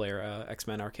 6-player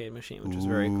X-Men arcade machine, which was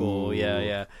very cool.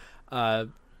 Yeah.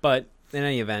 But in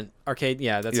any event, arcade,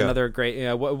 that's another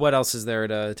great... what else is there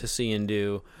to see and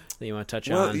do that you want to touch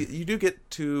on? Well, you do get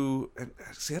to...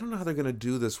 See, I don't know how they're going to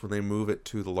do this when they move it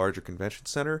to the larger convention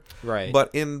center. Right. But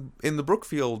in the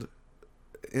Brookfield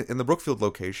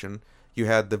location, you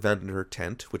had the vendor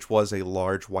tent, which was a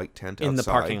large white tent outside. In the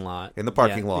parking lot. In the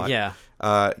parking lot. Yeah.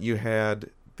 You had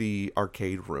the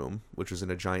arcade room, which was in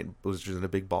a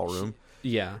big ballroom.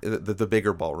 Yeah. The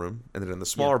bigger ballroom. And then in the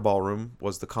smaller ballroom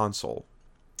was the console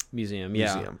museum,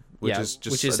 which is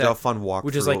just a fun walk.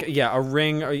 Which is like a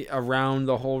ring around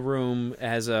the whole room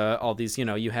as all these.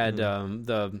 You had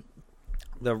the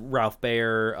Ralph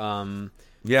Baer.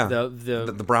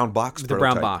 The brown box. The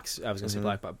brown box. I was gonna say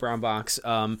black box. Brown box.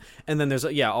 And then there's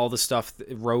all the stuff,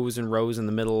 rows and rows in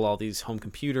the middle, all these home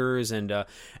computers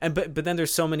but then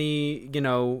there's so many.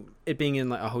 It being in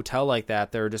a hotel like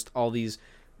that, there are just all these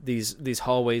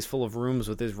hallways full of rooms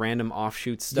with this random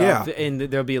offshoot stuff, and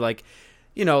there'll be like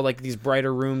these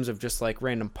brighter rooms of just like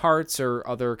random parts or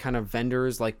other kind of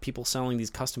vendors, like people selling these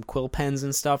custom quill pens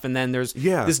and stuff. And then there's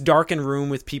this darkened room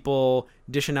with people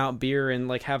dishing out beer and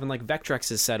like having like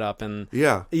Vectrexes set up and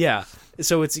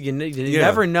so it's you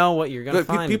never know what you're gonna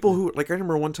find. People who I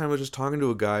remember one time I was just talking to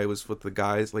a guy who was with the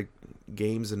guys like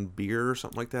Games and Beer or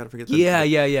something like that. I forget.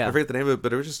 I forget the name of it,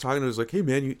 but I was just talking to him. I was like, "Hey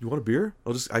man, you want a beer?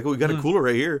 We got a cooler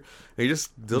right here." And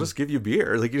they'll just give you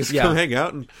beer. Like you just come hang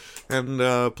out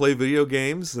and play video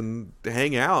games and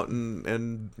hang out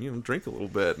and drink a little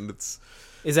bit. And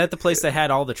is that the place that had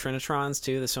all the Trinitrons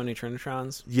too, the Sony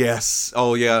Trinitrons? Yes.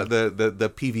 Oh yeah, the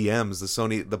PVMs, the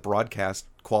Sony, the broadcast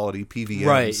quality PVMs.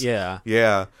 Right, yeah.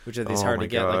 Yeah. Which are these hard to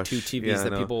get, like 2 TVs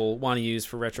that people want to use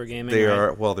for retro gaming. They right?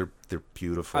 are, well, they're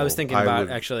beautiful. I was thinking about,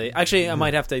 actually, I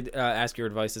might have to ask your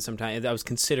advice at some time. I was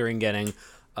considering getting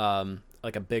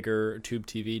like a bigger tube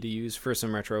TV to use for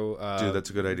some retro Dude,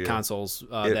 that's a good idea. consoles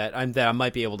that I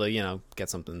might be able to, get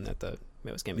something at the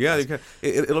Midwest Gaming Yeah, Fest. you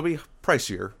can. It'll be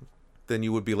pricier than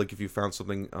you would be like if you found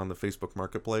something on the Facebook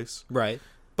Marketplace. Right.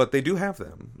 But they do have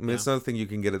them. I mean, it's another thing you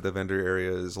can get at the vendor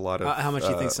area is a lot of... how much do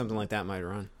you think something like that might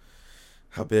run?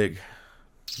 How big?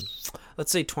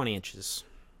 Let's say 20 inches.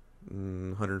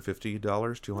 $150,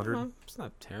 $200? It's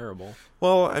not terrible.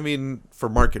 Well, I mean, for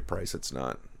market price, it's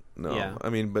not. No. Yeah. I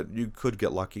mean, but you could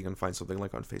get lucky and find something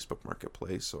like on Facebook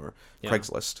Marketplace or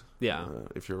Craigslist. Yeah.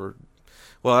 If you're...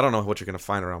 Well, I don't know what you're going to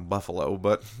find around Buffalo,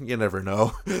 but you never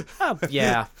know.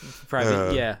 Yeah.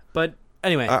 Probably, yeah. But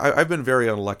anyway. I've been very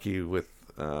unlucky with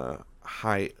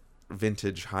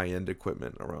vintage high-end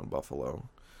equipment around Buffalo.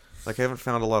 Like, I haven't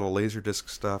found a lot of Laserdisc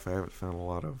stuff. I haven't found a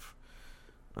lot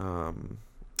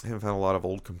of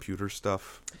old computer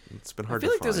stuff. It's been hard to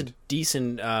find. I feel like there's a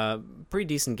decent, pretty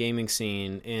decent gaming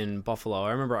scene in Buffalo.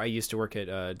 I remember I used to work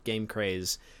at Game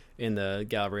Craze in the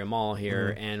Galleria Mall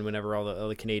here, and whenever all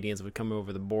the Canadians would come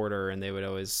over the border, and they would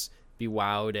always be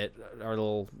wowed at our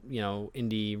little,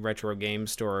 indie retro game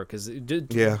store,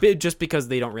 just because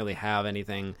they don't really have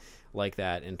anything like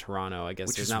that in Toronto. I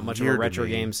guess there's not much of a retro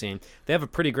game scene. They have a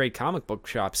pretty great comic book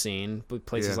shop scene with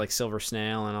places like Silver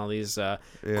Snail and all these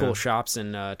cool shops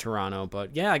in Toronto.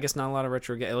 But I guess not a lot of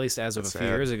retro at least as of a few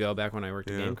years ago, back when I worked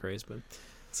at Game Craze. But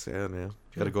it's sad, man.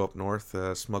 You got to go up north,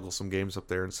 smuggle some games up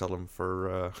there, and sell them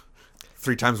for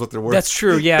 3 times what they're worth. That's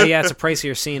true. Yeah, it's a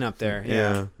pricier scene up there.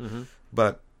 Yeah.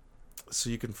 But so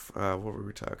you can. What were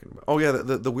we talking about? Oh yeah,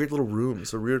 the weird little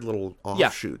rooms, the weird little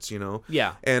offshoots.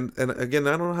 Yeah. And again,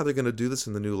 I don't know how they're going to do this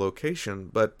in the new location,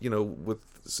 but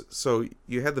so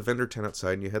you had the vendor tent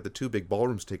outside, and you had the 2 big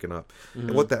ballrooms taken up,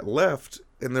 and what that left,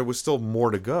 and there was still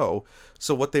more to go.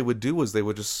 So what they would do was they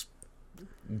would just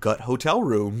gut hotel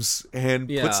rooms and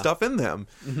put stuff in them.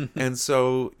 And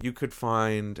so you could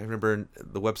find, I remember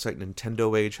the website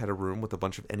Nintendo Age had a room with a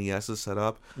bunch of NESs set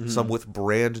up, some with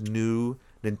brand new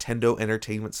Nintendo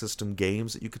Entertainment System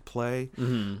games that you could play.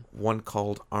 One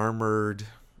called Armored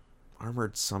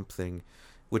something,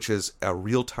 which is a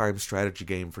real-time strategy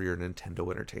game for your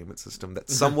Nintendo Entertainment System that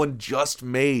someone just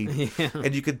made.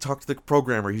 And you could talk to the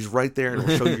programmer. He's right there, and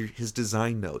he'll show you his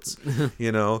design notes. I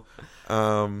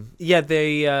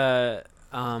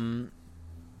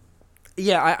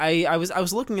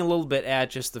was looking a little bit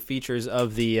at just the features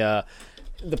of the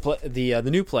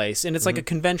new place, and it's like a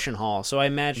convention hall. So I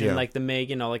imagine like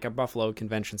like a Buffalo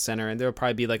Convention Center, and there'll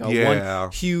probably be like one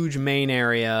huge main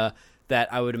area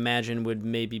that I would imagine would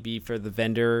maybe be for the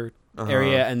vendor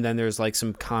area, and then there's like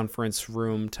some conference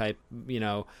room type,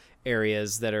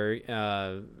 areas that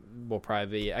are will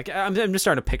probably be. I'm just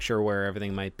starting to picture where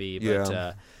everything might be,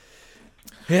 but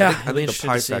I think the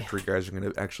Pie Factory guys are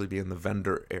going to actually be in the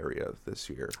vendor area this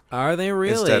year. Are they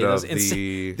really? Instead of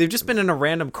they've just been in a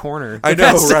random corner. I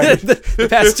know, right? The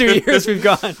past 2 years we've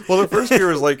gone. Well, the first year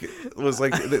was like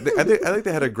I think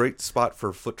they had a great spot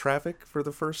for foot traffic for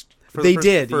the first. They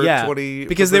did,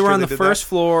 because they were on the first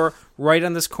floor, right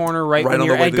on this corner, right when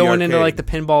you're going into like the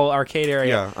pinball arcade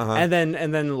area. And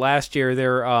then last year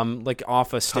they're like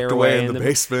off a stairway in the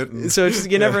basement. So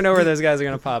you never know where those guys are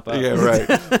going to pop up. Yeah, right.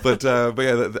 But I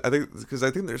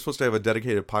think they're supposed to have a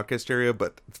dedicated podcast area,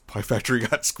 but Pie Factory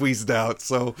got squeezed out.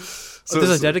 So there's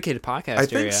a dedicated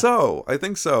podcast area. I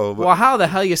think so. Well, how the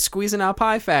hell are you squeezing out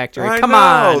Pie Factory? Come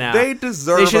on, now. They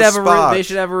deserve a spot. They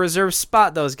should have a reserved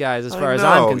spot. Those guys, as far as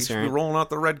I'm concerned. Be rolling out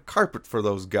the red carpet for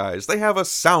those guys. They have a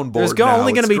soundboard. There's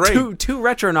only going to be two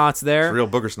Retronauts there. It's real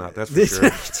booger snot, that's for sure.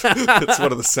 That's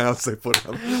one of the sounds they put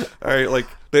on. All right, like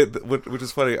which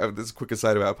is funny. This is a quick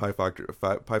aside about Pie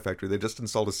Factory. They just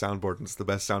installed a soundboard, and it's the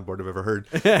best soundboard I've ever heard.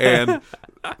 And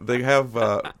they have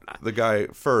the guy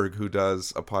Ferg, who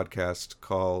does a podcast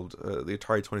called the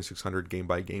Atari 2600 Game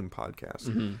by Game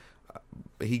podcast.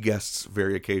 He guests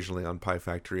very occasionally on Pie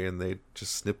Factory, and they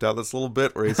just snipped out this little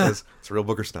bit where he says, it's a real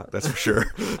booger snot, that's for sure.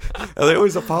 And they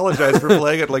always apologize for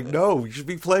playing it. Like, no, you should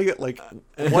be playing it like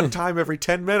one time every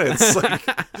 10 minutes. Like,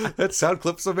 that sound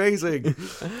clip's amazing.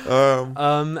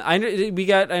 I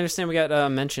understand we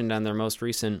got mentioned on their most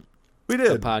recent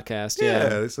podcast.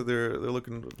 Yeah, they said they're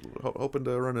hoping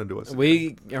to run into us.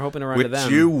 We are hoping to run into them.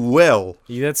 Which you will.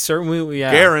 That's certainly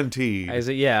guaranteed. I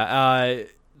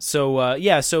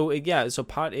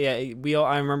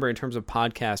remember in terms of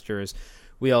podcasters,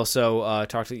 we also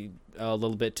talked to a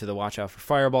little bit to the Watch Out for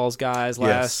Fireballs guys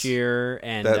last year,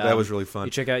 and that was really fun.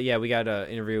 You check out, we got an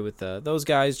interview with those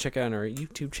guys. Check out our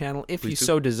YouTube channel if you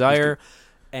so desire.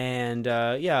 And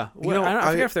I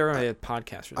forget if they were on a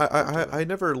podcast. I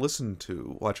never listened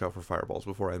to Watch Out for Fireballs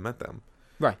before I met them,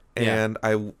 right? And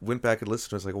I went back and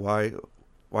listened. I was like,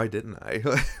 why didn't I?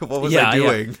 What was I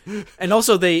doing? Yeah. And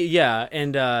also they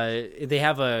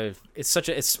have it's such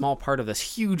a small part of this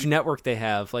huge network they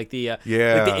have. Like the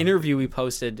interview we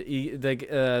posted,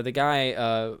 the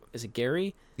guy is it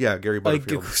Gary? Yeah, Gary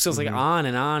Butterfield. So it's like on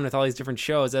and on with all these different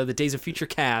shows, the Days of Future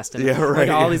Cast, and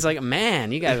all these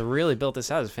man, you guys really built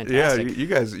this out. It's fantastic. Yeah, you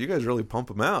guys really pump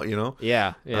them out, you know.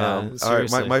 Yeah. All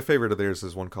right, my favorite of theirs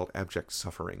is one called Abject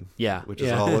Suffering. Yeah, which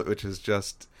is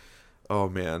just. Oh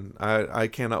man, I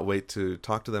cannot wait to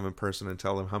talk to them in person and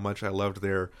tell them how much I loved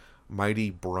their Mighty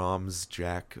Brahms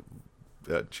Jack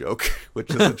joke, which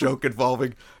is a joke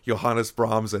involving Johannes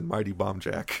Brahms and Mighty Bomb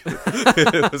Jack.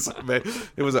 My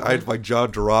jaw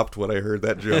dropped when I heard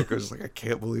that joke. I was like, I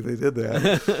can't believe they did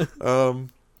that.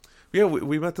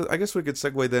 We met. I guess we could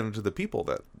segue then into the people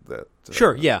that.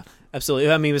 Sure. Yeah.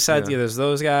 Absolutely. I mean, besides there's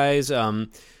those guys.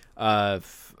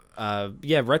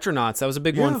 Retronauts. That was a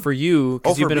big one for you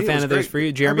because you've been a fan of theirs for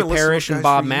you. Jeremy Parrish and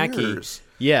Bob Mackey.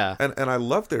 Yeah, and I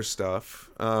love their stuff.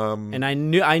 And I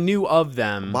knew of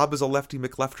them. Bob is a lefty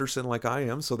McLefterson like I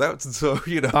am, so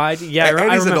you know. And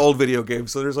he's an old video game,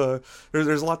 so there's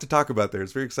a lot to talk about there.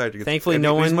 It's very exciting. Thankfully,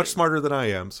 he's much smarter than I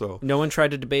am. So no one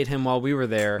tried to debate him while we were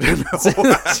there.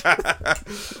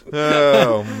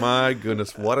 Oh my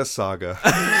goodness, what a saga!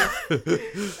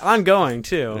 Ongoing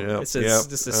too. Yep, it's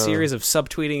just a series of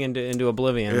subtweeting into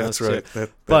oblivion. Yeah, that's right.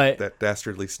 That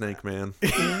dastardly snake man.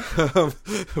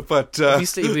 But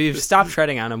if you stopped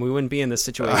treading on him, we wouldn't be in this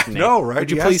situation. No, right?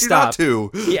 Would you please stop?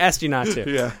 He asked you not to.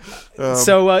 Yeah.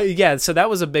 So that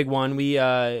was a big one. We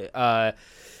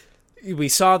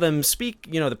saw them speak,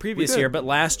 the previous year, but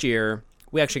last year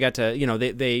we actually got to,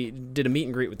 they did a meet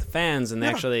and greet with the fans, and they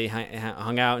actually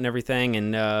hung out and everything.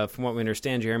 And from what we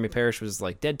understand, Jeremy Parrish was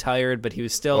like dead tired, but he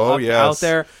was still out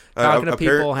there talking to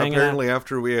people, hanging out. Apparently,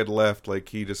 after we had left, like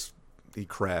he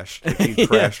crashed. He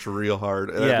crashed real hard.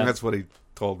 And that's what he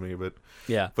told me, but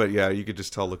you could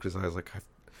just tell. Look at his eyes, like I've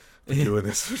been doing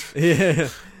this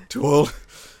too old.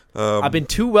 I've been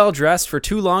too well dressed for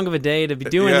too long of a day to be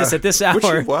doing this at this hour. Which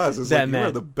he was. It's like, you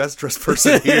are the best dressed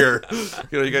person here.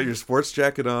 You got your sports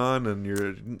jacket on and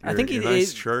your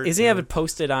nice shirt. Does he have it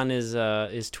posted on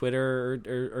his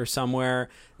Twitter or somewhere,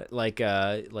 like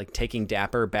taking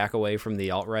Dapper back away from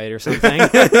the alt-right or something?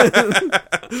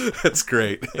 That's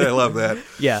great. I love that.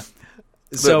 Yeah.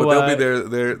 So but they'll be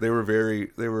there. They were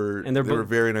very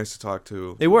nice to talk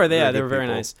to. They were very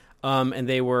nice. And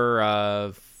they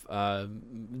were.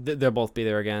 They'll both be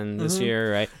there again this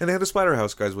year, right? And they had the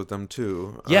Splatterhouse guys with them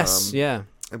too. Yes, I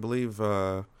believe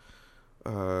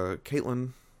Caitlin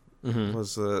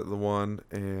was the one,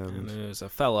 and there was a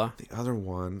fella. The other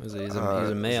one, he was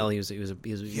a male. He was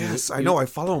yes, I know. I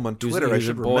follow him on Twitter. I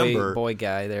should remember. Boy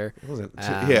guy there. Wasn't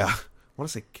I want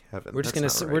to say Kevin. We're just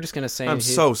gonna say. I'm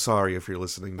so sorry if you're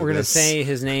listening to this. We're gonna say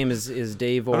his name is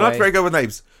Dave Oy. I'm not very good with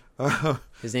names.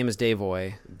 His name is Dave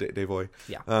Oy. Dave Oy.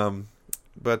 Yeah.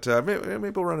 But maybe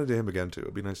we'll run into him again too.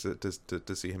 It'd be nice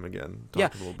to see him again.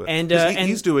 Talk a little bit. And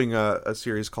he's doing a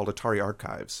series called Atari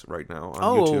Archives right now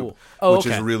on YouTube, which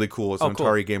is really cool. It's an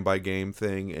Atari game by game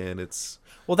thing, and it's.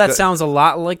 Well, that sounds a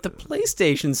lot like the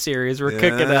PlayStation series we're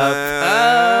cooking up.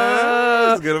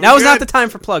 Now is not the time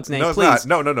for plugs, Nate. No, please.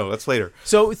 No, that's later.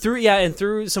 So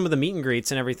through some of the meet and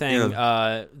greets and everything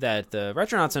that the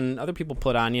Retronauts and other people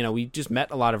put on, we just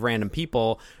met a lot of random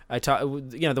people. I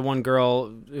the one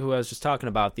girl who I was just talking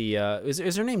about. The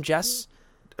is her name Jess?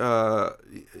 The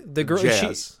girl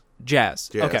Jazz.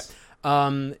 Jazz. Okay.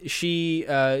 She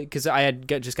because I had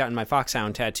just gotten my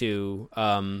Foxhound tattoo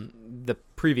the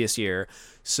previous year.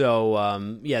 So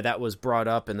that was brought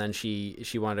up, and then she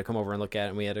wanted to come over and look at it,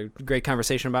 and we had a great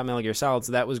conversation about Metal Gear Solid.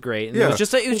 So that was great. And it was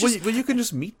just you can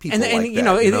just meet people, and like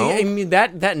that, I mean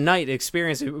that night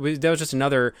experience. That was just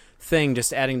another thing,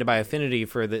 just adding to my affinity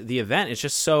for the event. It's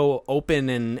just so open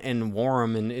and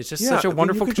warm, and it's just such a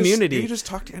wonderful community. You just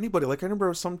talk to anybody. Like I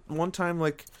remember one time,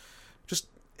 like just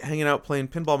hanging out playing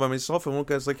pinball by myself, and one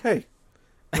guy's like, "Hey,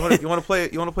 you want to play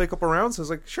a couple rounds?" I was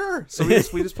like, "Sure." So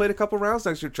we just played a couple rounds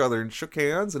next to each other and shook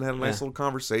hands and had a nice little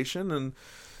conversation. And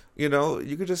you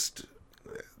could just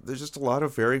there's just a lot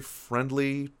of very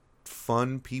friendly,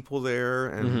 fun people there,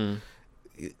 and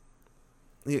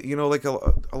like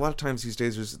a lot of times these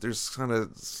days there's kind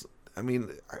of. I mean,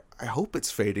 I hope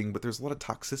it's fading, but there's a lot of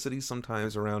toxicity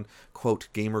sometimes around quote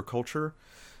gamer culture,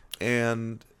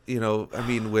 and I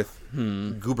mean, with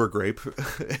Goober Grape,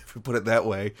 if we put it that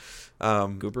way.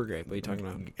 Goober Grape, what are you talking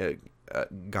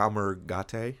about? Gamer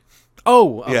Gate.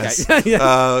 Oh, okay. Yes.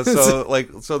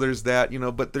 So there's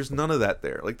that, but there's none of that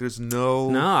there. Like, there's no.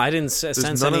 No, I didn't sense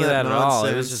any of that at all.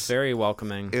 It was just very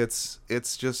welcoming. It's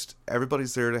just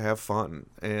everybody's there to have fun,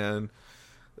 and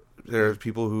there are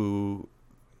people who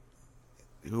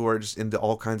are just into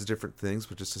all kinds of different things,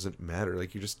 but just doesn't matter.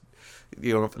 Like, you just,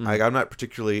 I'm not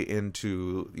particularly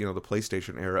into the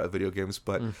PlayStation era of video games,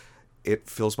 but. It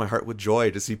fills my heart with joy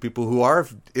to see people who are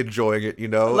enjoying it,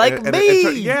 like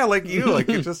me. Yeah, like you. Like,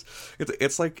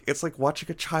 it's like watching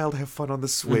a child have fun on the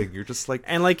swing. You're just like,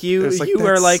 and like you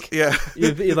were like,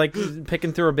 you're like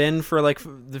picking through a bin for like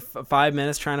 5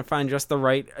 minutes trying to find just the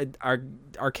right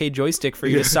arcade joystick for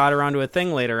you to solder onto a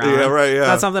thing later on. Yeah, right. Yeah,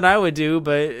 not something I would do,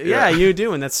 but you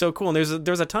do, and that's so cool. And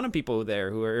there's a ton of people there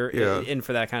who are in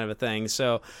for that kind of a thing.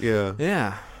 So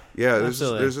yeah. Yeah, there's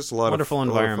just a lot wonderful of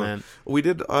environment. We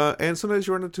did, and sometimes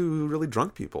you run into really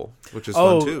drunk people, which is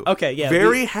fun too. Okay, yeah,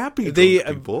 very happy drunk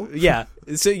people. Yeah,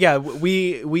 so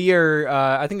we are.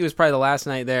 I think it was probably the last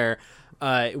night there.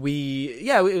 It was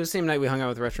the same night we hung out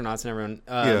with Retronauts and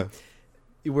everyone.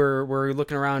 We're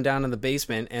looking around down in the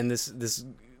basement, and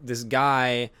this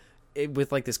guy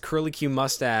with like this curly Q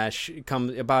mustache,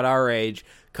 about our age,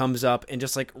 comes up and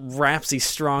just like wraps these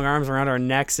strong arms around our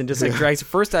necks and just like drags.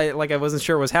 First, I wasn't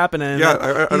sure what was happening. Yeah,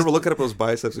 I remember looking up those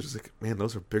biceps. I was just like, man,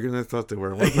 those are bigger than I thought they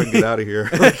were. I wonder if I can get out of here.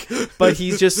 But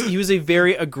he was a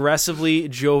very aggressively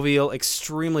jovial,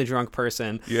 extremely drunk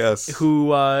person. Yes,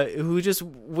 who just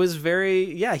was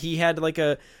very he had like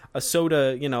a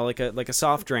soda, like a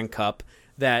soft drink cup.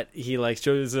 That he like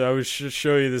I would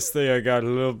show you this thing I got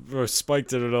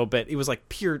spiked it a little bit. It was like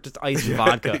pure just iced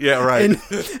vodka. Yeah, right.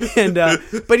 And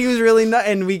but he was really not.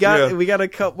 And we got a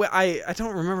cup. I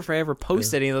don't remember if I ever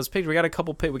posted any of those pictures. We got a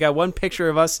couple. We got one picture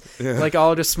of us like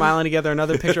all just smiling together.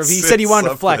 Another picture of he said he wanted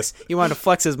to flex. He wanted to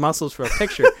flex his muscles for a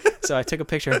picture. So I took a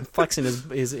picture of him flexing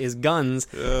his guns.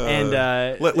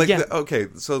 Okay,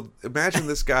 so imagine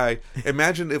this guy.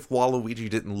 Imagine if Waluigi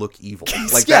didn't look evil.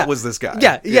 Like that was this guy.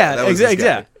 Exactly.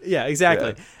 Yeah,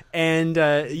 exactly. Yeah. And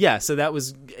so that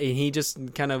was, he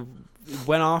just kind of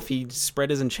went off. He spread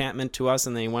his enchantment to us,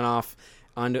 and then he went off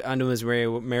onto his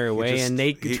merry way. And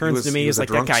Nate turns to me, he's like,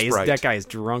 that guy is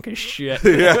drunk as shit.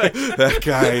 Yeah, that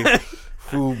guy.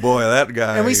 Oh boy, that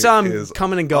guy! And we saw him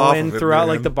coming and going throughout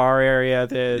like the bar area.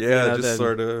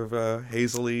 Sort of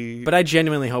hazily. But I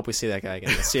genuinely hope we see that guy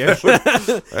again this year.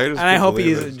 And I hope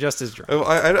he's just as drunk.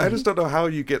 I just don't know how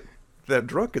you get that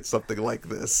drunk at something like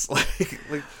this.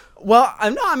 Well,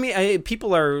 I'm not. I mean,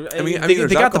 people are. They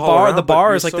got the bar. Around, the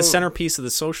bar is like the centerpiece of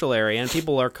the social area, and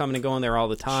people are coming and going there all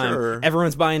the time. Sure.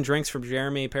 Everyone's buying drinks from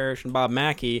Jeremy Parrish and Bob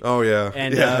Mackey. Oh yeah,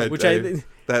 and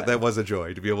that was a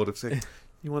joy to be able to say.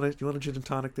 You want a gin and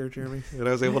tonic there, Jeremy? And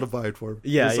I was able to buy it for him.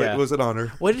 Yeah, it was an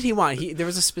honor. What did he want? There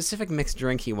was a specific mixed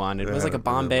drink he wanted. It was like a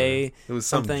Bombay. It was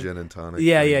something. Some gin and tonic.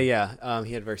 Yeah.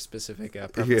 He had very specific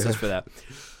preferences for that.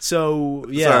 So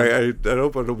yeah. Sorry, I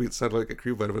hope I don't sound like a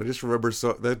creep about it, but I just remember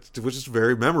that it was just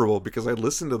very memorable because I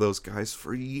listened to those guys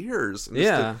for years.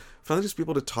 And finally, just be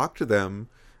able to talk to them,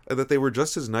 and that they were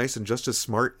just as nice and just as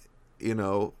smart,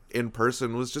 in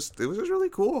person was just really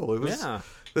cool. It was. Yeah.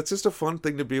 That's just a fun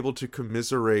thing to be able to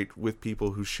commiserate with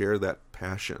people who share that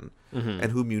passion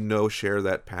and whom share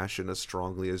that passion as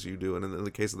strongly as you do. And in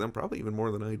the case of them, probably even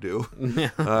more than I do.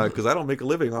 Because I don't make a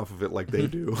living off of it like they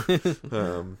do.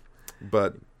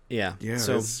 But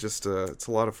so it's just it's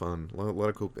a lot of fun. A lot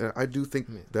of cool. I do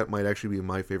think that might actually be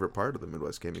my favorite part of the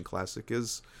Midwest Gaming Classic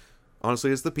is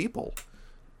the people.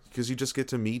 Because you just get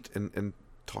to meet and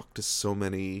talk to so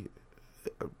many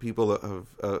people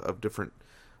of different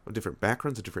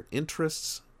backgrounds, of different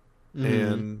interests,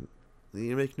 and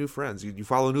you make new friends. You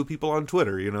follow new people on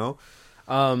Twitter,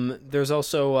 There's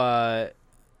also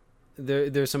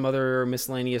there's some other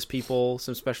miscellaneous people,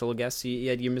 some special guests. You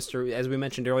had Mr. as we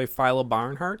mentioned earlier, Philo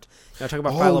Barnhart. You want to talk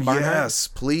about Philo Barnhart? Yes,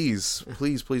 please.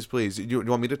 You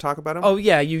want me to talk about him? Oh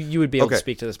yeah, you would be able to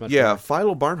speak to this much. Yeah, more.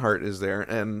 Philo Barnhart is there,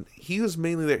 and he was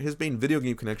mainly there. His main video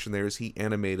game connection there is he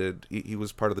animated. He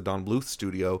was part of the Don Bluth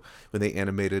studio when they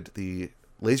animated the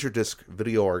Laserdisc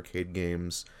video arcade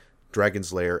games,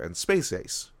 Dragon's Lair and Space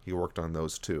Ace. He worked on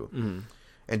those too,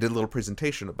 and did a little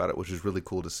presentation about it, which is really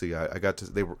cool to see. I got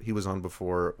to. He was on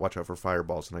before Watch Out for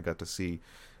Fireballs, and I got to see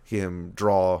him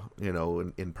draw,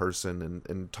 in person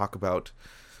and talk about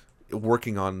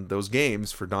working on those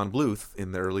games for Don Bluth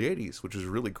in the early '80s, which is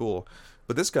really cool.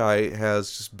 But this guy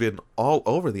has just been all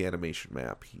over the animation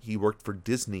map. He worked for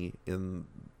Disney in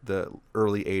the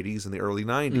early 80s and the early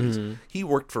 90s. He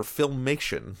worked for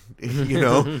Filmation, you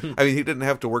know. I mean, he didn't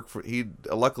have to work for,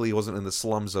 luckily he wasn't in the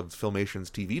slums of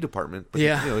Filmation's TV department, but you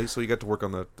know, so he got to work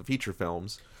on the feature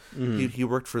films. He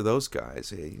worked for those guys.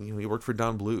 He worked for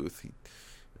Don Bluth.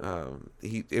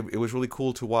 It was really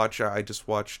cool to watch. I just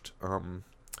watched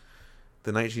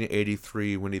the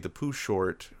 1983 Winnie the Pooh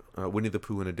short, Winnie the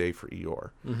Pooh in a Day for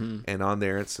Eeyore. And on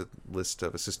there it's a list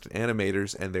of assistant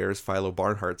animators, and there's Philo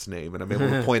Barnhart's name, and I'm able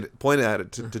to point at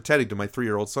it to Teddy, to my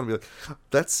 3-year-old son, and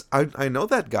be like, I know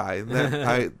that guy.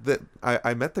 And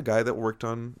I met the guy that worked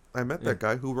on that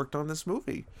guy who worked on this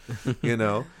movie, you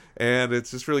know. And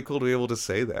it's just really cool to be able to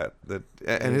say that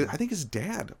and I think his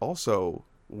dad also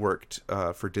worked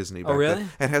for Disney back then,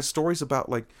 and has stories about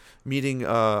like meeting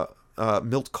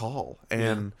Milt Kahl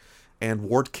and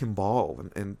Ward Kimball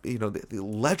and you know, the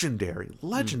legendary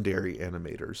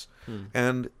animators.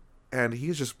 And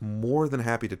he's just more than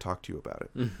happy to talk to you about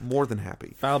it. More than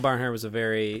happy. Philo Barnhart was a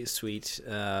very sweet,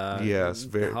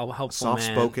 very helpful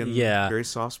soft-spoken, man. very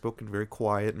soft-spoken, very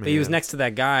quiet man. But he was next to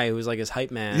that guy who was like his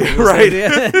hype man. Yeah,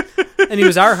 right. And he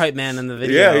was our hype man in the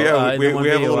video. Yeah. We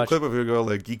have a little clip of him going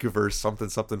like, Geekiverse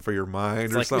something for your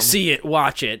mind, or like, something. See it,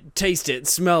 watch it, taste it,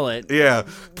 smell it. Yeah,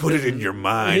 put it in your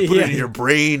mind, put it in your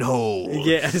brain hole.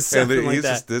 Yeah, something and like he's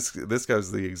that. Just this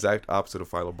guy's the exact opposite of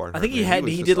Philo Barnhart. I think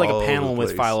he did like a panel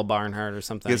with Philo Barnhart or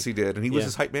something. Yes, he did, and he was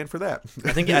his hype man for that.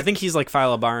 I think he's like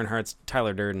Philo Barnhart's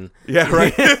Tyler Durden. Yeah,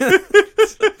 right.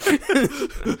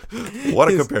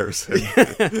 What a comparison.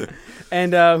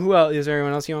 And who else? Is there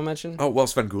anyone else you want to mention? Oh, well,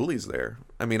 Sven Guli's there.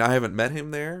 I mean, I haven't met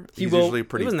him there. He's usually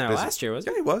pretty. He wasn't there busy. Last year, was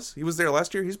he? Yeah, he was. He was there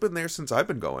last year. He's been there since I've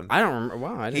been going. I don't remember.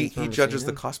 Wow, I didn't. He judges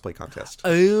the cosplay contest.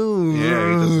 Oh, yeah,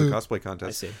 he does the cosplay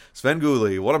contest. I see. Sven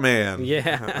Guli, what a man!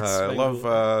 Yeah, I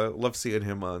love seeing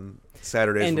him on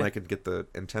Saturdays when I could get the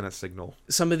antenna signal.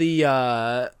 Some of the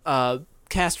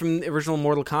cast from the original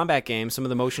Mortal Kombat games, some of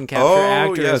the motion capture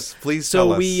actors. Oh, yes. Please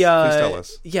tell us. Please tell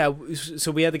us. Yeah,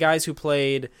 so we had the guys who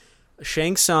played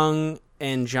Shang Tsung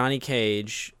and Johnny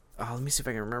Cage. Oh, let me see if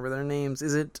I can remember their names.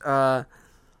 Is it Dan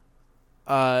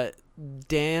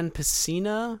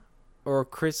Pacina or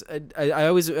Chris? I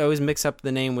always mix up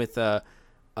the name with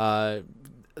Chris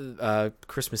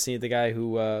Messina, the guy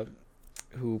who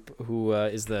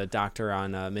is the doctor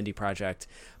on Mindy Project.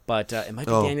 But it might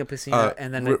be Daniel Pacina.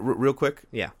 And then real quick,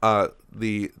 yeah.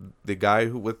 The guy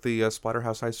who with the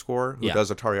Splatterhouse high score who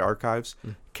does Atari Archives,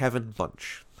 Kevin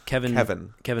Bunch. Kevin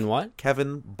what?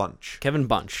 Kevin Bunch. Kevin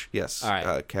Bunch. Yes. All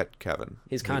right. Kevin.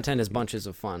 His content is bunches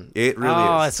of fun. It really is.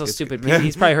 Oh, it's so stupid.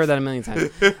 He's probably heard that a million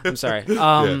times. I'm sorry.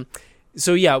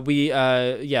 So yeah,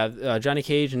 Johnny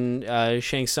Cage and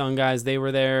Shang Tsung guys, they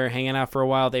were there hanging out for a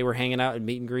while. They were hanging out and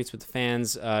meet and greets with the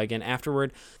fans again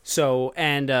afterward. So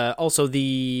and also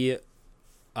the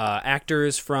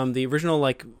actors from the original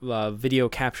video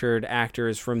captured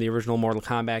actors from the original Mortal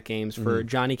Kombat games for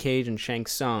Johnny Cage and Shang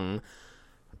Tsung.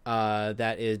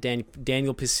 That is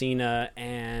Daniel Pacina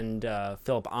and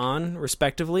Philip Ahn,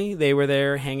 respectively. They were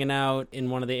there hanging out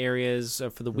in one of the areas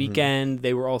for the weekend.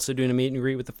 They were also doing a meet and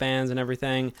greet with the fans and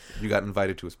everything. You got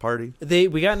invited to his party?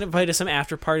 We got invited to some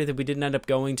after party that we didn't end up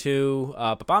going to,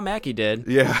 but Bob Mackey did.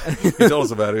 Yeah, he told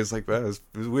us about it. He was like, it was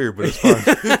weird, but it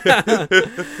was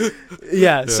fun.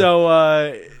 Yeah,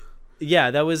 so...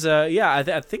 yeah, that was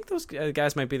I think those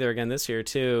guys might be there again this year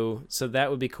too, so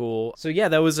that would be cool. So yeah,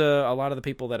 that was a lot of the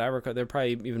people that I recall. There are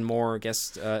probably even more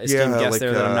guests, esteemed guests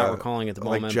there that I'm not recalling at the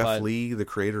moment. Like Jeff Lee, the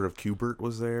creator of Q*bert,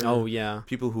 was there. Oh yeah,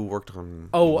 people who worked on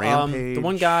Rampage. The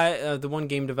one guy, the one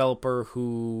game developer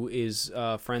who is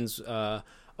friends of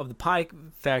the Pie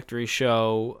Factory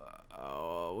show.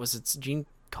 Was it Gene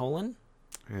Colan?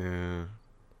 Yeah.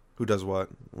 Who does what?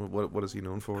 What is he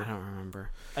known for? I don't remember.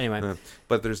 Anyway.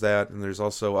 But there's that, and there's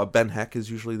also Ben Heck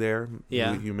is usually there.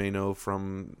 Yeah. Who you may know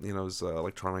from his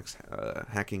electronics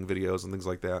hacking videos and things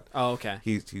like that. Oh, okay.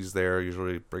 He's there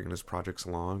usually bringing his projects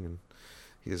along, and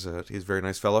he's a very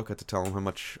nice fellow. Got to tell him how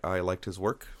much I liked his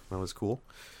work. That was cool.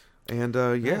 And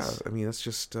nice. I mean that's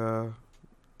just.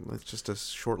 It's just a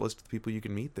short list of people you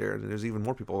can meet there, and there's even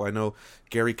more people. I know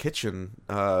Gary Kitchen,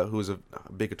 who was a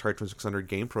big Atari 2600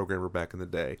 game programmer back in the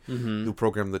day, who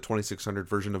programmed the 2600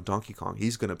 version of Donkey Kong.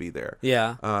 He's going to be there.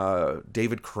 Yeah.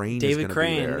 David Crane is going to be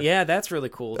there. Yeah, that's really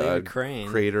cool. David Crane.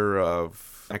 Creator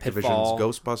of Activision's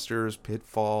Ghostbusters,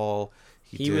 Pitfall.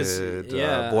 He did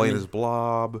Boy and His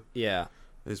Blob. Yeah.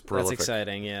 Is prolific. That's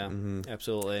exciting, yeah.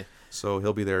 Absolutely. So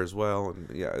he'll be there as well, and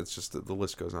yeah, it's just the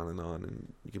list goes on,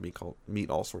 and you can meet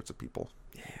all sorts of people.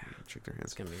 Yeah. shake their hands.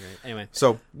 It's gonna be great. Anyway,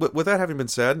 so with that having been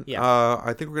said, yeah.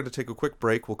 I think we're going to take a quick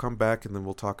break. We'll come back and then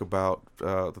we'll talk about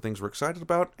the things we're excited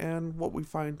about and what we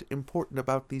find important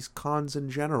about these cons in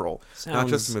general, not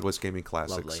just the Midwest Gaming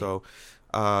Classic. Lovely. So,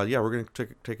 we're going to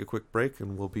take a quick break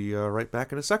and we'll be right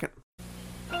back in a second.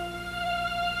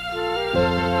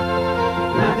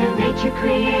 Mother Nature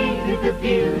created the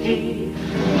beauty.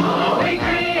 Oh, we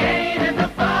created the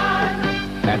fun.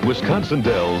 At Wisconsin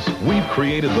Dells, we've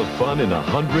created the fun in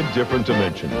 100 different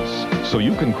dimensions, so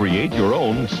you can create your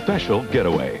own special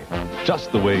getaway,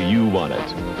 just the way you want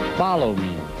it. Follow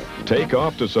me. Take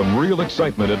off to some real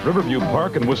excitement at Riverview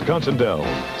Park in Wisconsin Dells.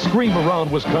 Scream around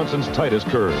Wisconsin's tightest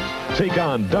curves. Take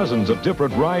on dozens of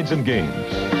different rides and games.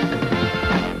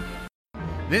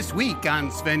 This week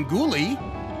on Svengoolie,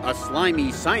 a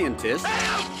slimy scientist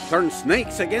turns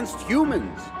snakes against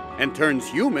humans and turns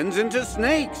humans into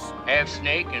snakes. Half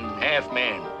snake and half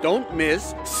man. Don't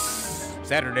miss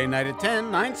Saturday night at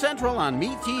 10, 9 Central on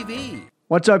MeTV.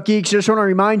 What's up, geeks? Just want to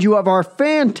remind you of our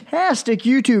fantastic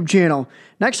YouTube channel.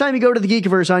 Next time you go to the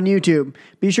Geekiverse on YouTube,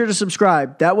 be sure to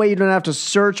subscribe. That way you don't have to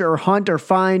search or hunt or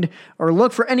find or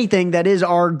look for anything that is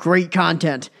our great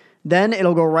content. Then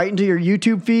it'll go right into your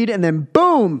YouTube feed, and then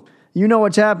boom, you know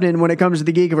what's happening when it comes to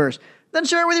the Geekiverse. Then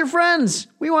share it with your friends.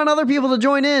 We want other people to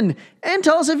join in. And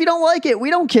tell us if you don't like it.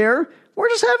 We don't care. We're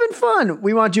just having fun.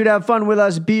 We want you to have fun with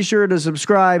us. Be sure to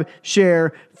subscribe,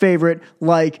 share, favorite,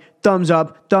 like, thumbs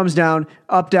up, thumbs down,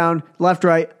 up, down, left,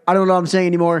 right. I don't know what I'm saying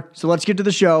anymore. So let's get to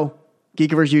the show.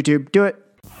 Geekiverse YouTube. Do it.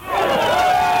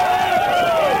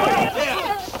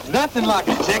 Nothing like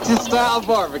a Texas-style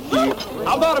barbecue.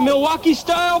 How about a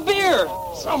Milwaukee-style beer?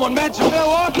 Someone mentioned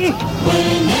Milwaukee.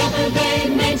 Whenever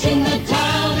they mention the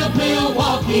town of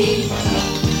Milwaukee,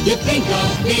 you think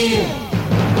of beer.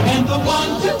 And the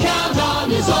one to count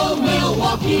on is old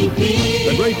Milwaukee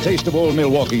beer. The great taste of Old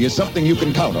Milwaukee is something you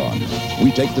can count on.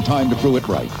 We take the time to brew it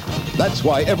right. That's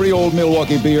why every Old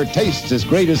Milwaukee beer tastes as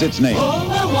great as its name. Old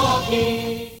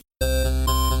Milwaukee.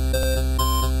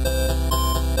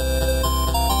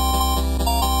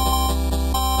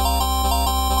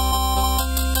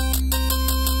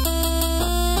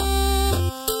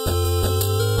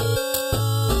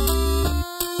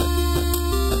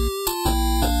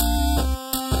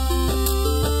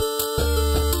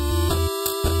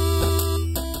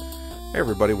 Hey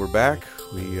everybody, we're back.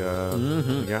 We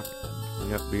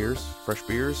got beers, fresh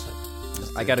beers.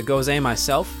 I got a Gose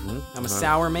myself. I'm a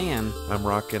sour man. I'm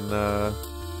rocking the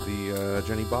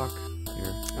Jenny Bach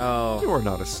here. Oh, You are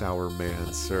not a sour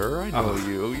man, sir. I know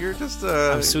you. You're just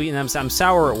I'm sweet and I'm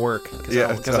sour at work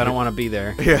because I don't want to be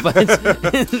there. Yeah. But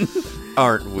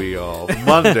aren't we all?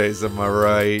 Mondays, am I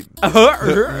right?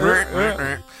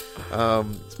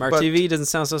 Smart TV doesn't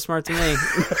sound so smart to me.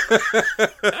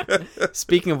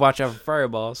 Speaking of watch out for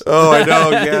fireballs. Oh, I know.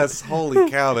 Yes.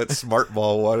 Holy cow, that smart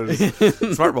ball one.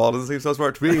 Smart ball doesn't seem so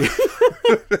smart to me.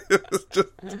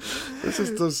 It's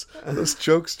just those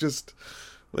jokes. Just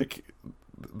like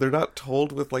they're not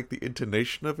told with like the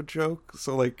intonation of a joke.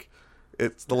 So like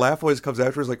it's the laugh always comes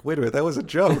after. It's like, wait a minute, that was a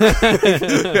joke.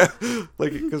 Yeah.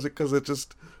 Like because it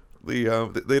just they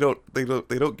don't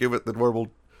give it the normal.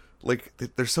 Like,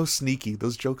 they're so sneaky.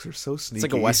 Those jokes are so sneaky.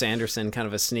 It's like a Wes Anderson kind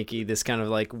of a sneaky, this kind of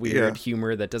like weird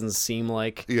humor that doesn't seem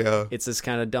like it's this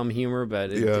kind of dumb humor, but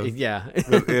it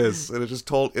is. And it's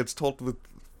told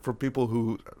for people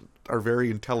who are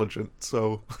very intelligent,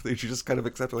 so they should just kind of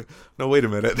accept it, like, no, wait a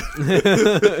minute.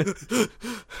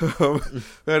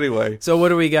 Anyway. So what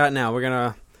do we got now? We're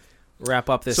going to wrap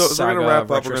up this saga. So we're going to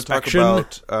wrap up. We're going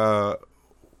to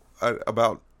talk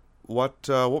about what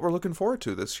we're looking forward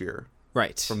to this year.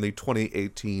 Right. From the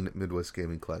 2018 Midwest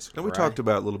Gaming Classic. And we talked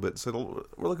about it a little bit. So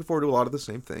we're looking forward to a lot of the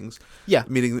same things. Yeah.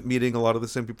 Meeting a lot of the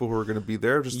same people who are going to be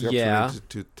there. Just the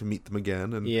opportunity to meet them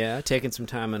again. And taking some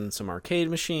time on some arcade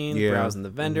machines, browsing the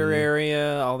vendor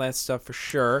area, all that stuff for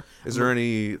sure. Is there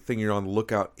anything you're on the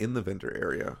lookout in the vendor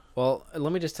area? Well,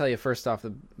 let me just tell you first off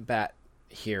the bat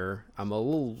here, I'm a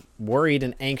little worried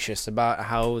and anxious about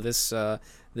how this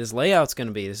layout's going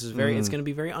to be. This is it's going to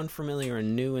be very unfamiliar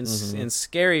and new and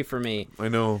scary for me. I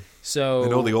know. So I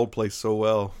know the old place so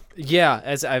well. Yeah,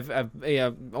 as I've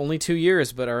only 2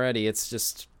 years, but already it's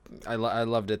just I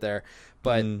loved it there.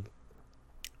 But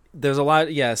there's a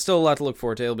lot. Yeah, still a lot to look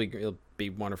forward to. It'll be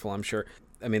wonderful, I'm sure.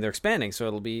 I mean, they're expanding, so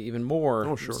it'll be even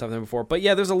more stuff than before. But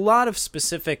yeah, there's a lot of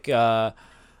specific, I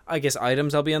guess,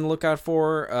 items I'll be on the lookout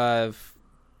for.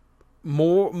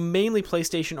 Mainly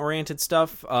PlayStation oriented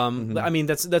stuff. I mean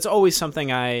that's always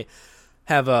something I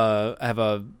have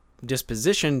a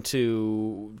disposition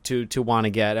to want to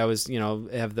get. I was,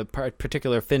 have the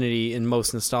particular affinity and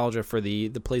most nostalgia for the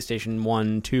PlayStation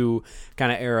 1, 2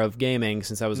 kind of era of gaming,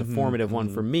 since that was a formative one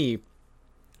for me.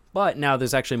 But now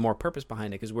there's actually more purpose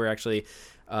behind it, because we're actually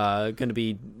going to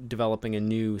be developing a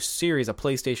new series, a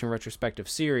PlayStation retrospective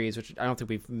series, which I don't think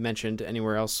we've mentioned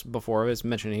anywhere else before. It's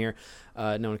mentioned here.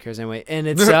 No one cares anyway. And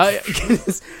it's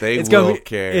they will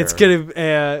care. It's going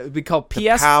to be called PS.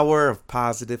 The power of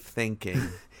positive thinking.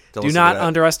 Do not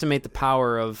underestimate the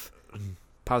power of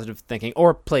positive thinking,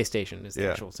 or PlayStation is the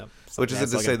actual stuff. Which isn't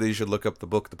to say that you should look up the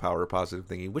book, The Power of Positive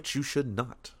Thinking, which you should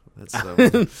not. That's,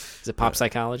 is it pop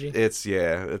psychology? It's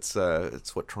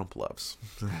what Trump loves.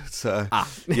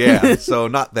 Yeah, so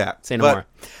not that. Say no more.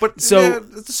 But it's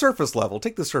the surface level.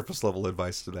 Take the surface level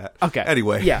advice to that. Okay.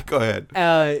 Anyway, go ahead.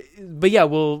 But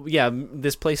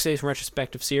this PlayStation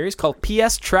retrospective series called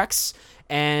PS Treks,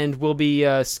 and we'll be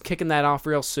kicking that off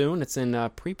real soon. It's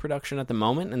in pre-production at the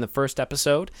moment, in the first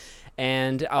episode.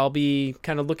 And I'll be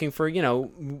kind of looking for,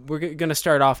 we're going to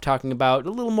start off talking about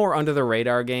a little more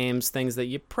under-the-radar games, things that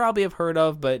you probably have heard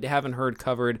of but haven't heard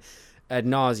covered ad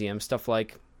nauseum. Stuff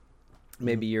like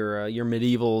maybe your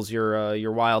Medievals,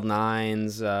 your Wild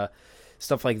Nines,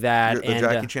 stuff like that. The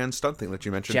Jackie Chan stunt thing that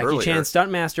you mentioned earlier. Jackie Chan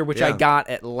Stuntmaster, which I got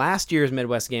at last year's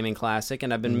Midwest Gaming Classic,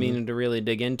 and I've been meaning to really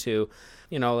dig into.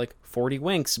 Like 40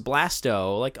 Winks,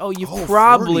 Blasto. Like, you've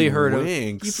probably heard of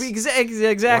exactly.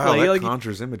 Wow, that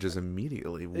conjures images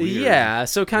immediately. Weird. Yeah,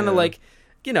 so kind of like,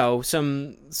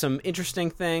 some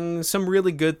interesting things, some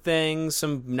really good things,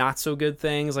 some not so good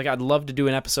things. Like, I'd love to do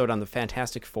an episode on the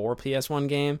Fantastic Four PS1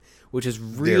 game, which is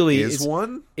really there is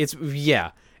one. It's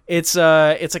It's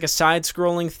like a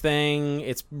side-scrolling thing.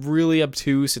 It's really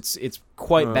obtuse. It's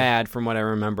quite bad from what I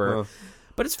remember.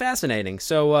 But it's fascinating.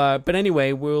 So, but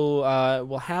anyway, we'll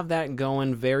have that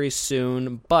going very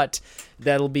soon. But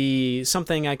that'll be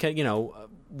something I could,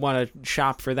 want to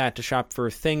shop for that, to shop for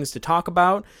things to talk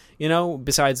about.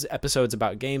 Besides episodes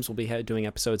about games, we'll be doing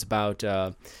episodes about,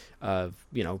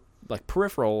 like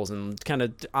peripherals and kind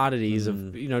of oddities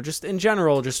of, just in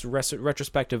general, just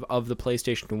retrospective of the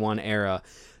PlayStation 1 era.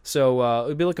 So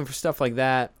we'll be looking for stuff like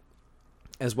that,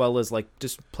 as well as like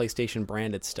just PlayStation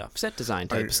branded stuff, set design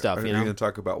type stuff. Are you going to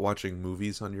talk about watching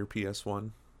movies on your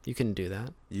PS1? You can do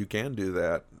that. You can do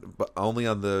that, but only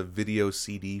on the video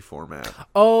CD format.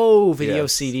 Oh, video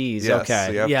CDs. Yes.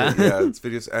 Okay. So yeah. It's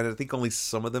videos, and I think only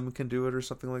some of them can do it or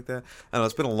something like that. I don't know.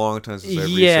 It's been a long time since I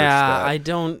researched that. I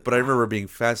don't. But I remember being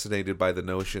fascinated by the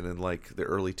notion in like the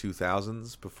early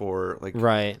 2000s, before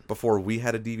we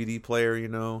had a DVD player,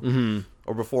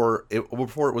 or before it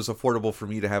was affordable for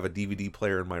me to have a DVD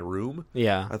player in my room.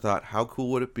 Yeah. I thought, how cool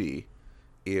would it be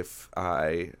if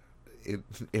I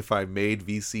made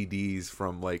VCDs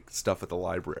from like stuff at the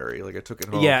library, like I took it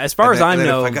home. Yeah, as far as I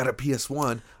know, if I got a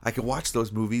PS1, I could watch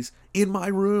those movies in my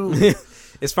room.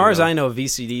 As far as I know,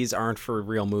 VCDs aren't for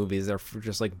real movies; they're for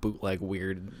just like bootleg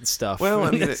weird stuff. Well,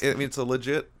 I mean, it's a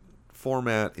legit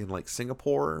format in like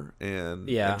Singapore and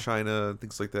China,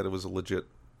 things like that. It was a legit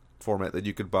format that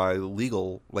you could buy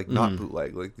legal, like not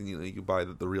bootleg, like you could buy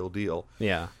the real deal.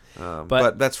 Yeah.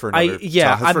 But that's for another.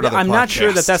 I'm not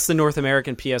sure that that's the North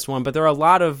American PS1, but there are a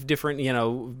lot of different,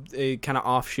 kind of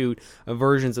offshoot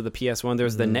versions of the PS1.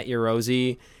 There's the Net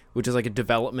Yorosi, which is like a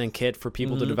development kit for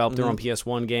people to develop their own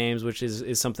PS1 games, which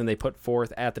is something they put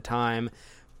forth at the time.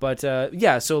 But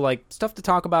so like stuff to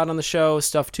talk about on the show,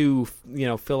 stuff to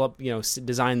fill up,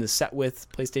 design the set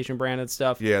with PlayStation branded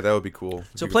stuff. Yeah, that would be cool.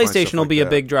 So PlayStation will be a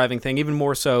big driving thing, even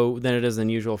more so than it is than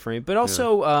usual for me. But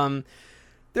also,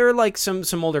 there are like some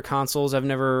older consoles I've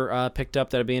never picked up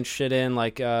that I'd be interested in,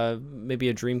 like maybe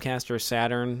a Dreamcast or a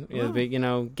Saturn.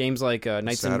 Games like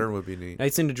Saturn would be neat.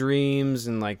 Nights into Dreams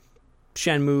and like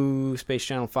Shenmue, Space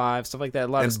Channel 5, stuff like that.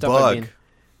 A lot of stuff. Bug.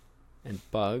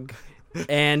 And Bug.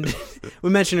 And we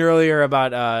mentioned earlier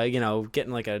about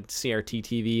getting like a CRT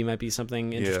TV might be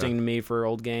something interesting to me for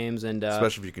old games, and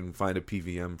especially if you can find a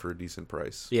PVM for a decent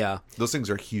price. Yeah, those things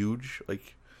are huge.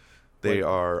 Like they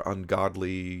are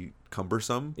ungodly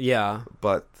cumbersome. Yeah,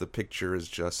 but the picture is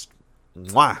just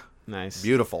nice,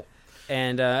 beautiful.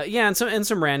 And and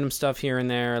some random stuff here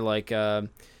and there, like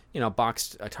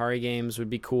boxed Atari games would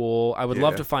be cool. I would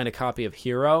love to find a copy of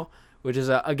Hero, which is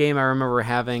a game I remember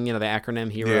having, the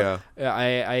acronym Hero. Yeah.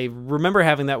 I remember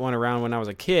having that one around when I was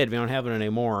a kid. We don't have it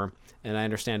anymore, and I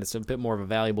understand it's a bit more of a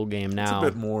valuable game now. It's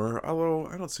a bit more, although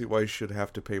I don't see why you should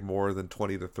have to pay more than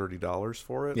 $20 to $30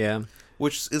 for it. Yeah.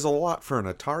 Which is a lot for an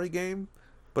Atari game,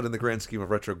 But in the grand scheme of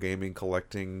retro gaming,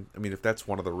 collecting, I mean, if that's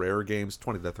one of the rare games,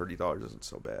 $20 to $30 isn't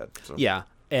so bad. So. Yeah.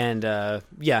 And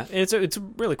it's a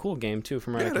really cool game too,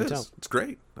 from what I can tell. It's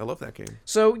great. I love that game.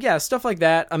 So yeah, stuff like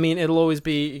that. I mean, it'll always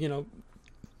be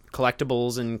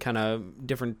collectibles and kind of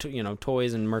different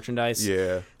toys and merchandise.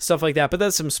 Yeah, stuff like that. But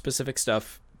that's some specific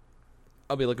stuff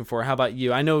I'll be looking for. How about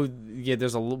you? I know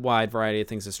there's a wide variety of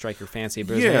things that strike your fancy,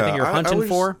 but is there anything you're hunting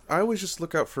for? I always just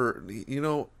look out for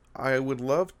I would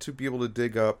love to be able to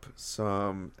dig up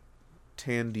some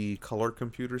Tandy color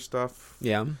computer stuff.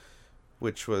 Yeah,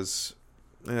 which was.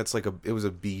 It was a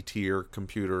B tier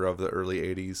computer of the early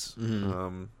 80s.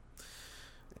 Mm-hmm.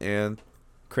 And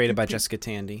created by Jessica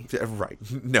Tandy. Right.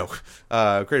 No.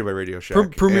 Created by Radio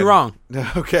Shack. Prove me wrong.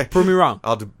 Okay. Prove me wrong.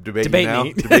 I'll debate you now.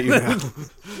 Debate you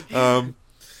now.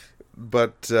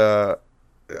 But I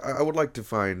would like to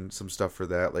find some stuff for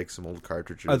that, like some old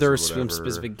cartridges. Are there some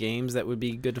specific games that would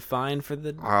be good to find for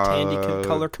the Tandy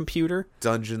color computer?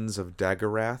 Dungeons of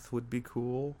Daggerath would be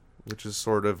cool. Which is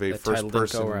sort of a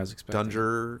first-person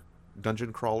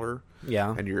dungeon crawler.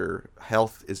 Yeah. And your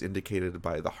health is indicated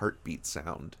by the heartbeat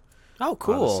sound. Oh,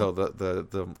 cool. So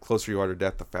the closer you are to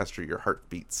death, the faster your heart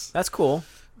beats. That's cool.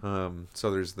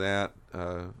 So there's that.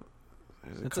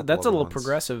 That's a little ones.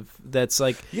 Progressive. That's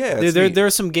like... Yeah, there are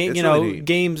some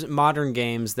games, modern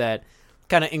games that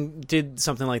kind of did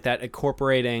something like that,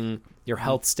 incorporating your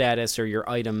health status or your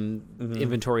item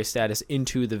inventory status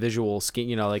into the visual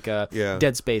scheme.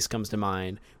 Dead Space comes to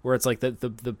mind, where it's like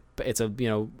it's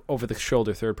a over the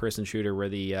shoulder third person shooter where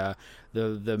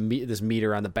this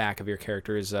meter on the back of your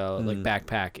character's like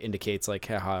backpack indicates like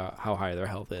how high their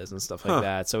health is and stuff like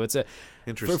that. So it's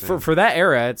interesting for that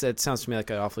era. It sounds to me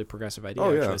like an awfully progressive idea.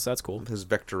 Oh, actually, so that's cool. His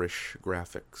vectorish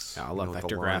graphics. Yeah, I love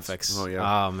vector graphics. Oh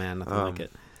yeah. Oh man, nothing like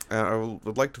it. I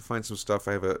would like to find some stuff.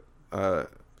 I have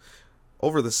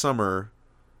over the summer,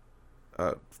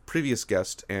 previous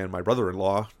guest and my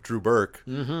brother-in-law, Drew Burke,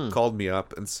 called me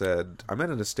up and said, I'm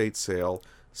at an estate sale.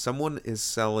 Someone is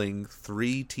selling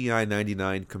 3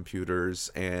 TI-99 computers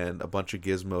and a bunch of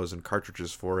gizmos and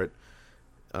cartridges for it.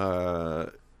 Do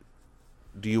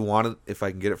you want it if I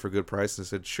can get it for a good price? And I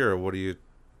said, sure. How are you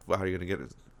going to get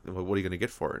it? What are you going to get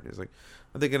for it? And he's like,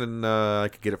 I'm thinking I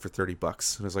could get it for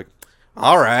 $30. And I was like,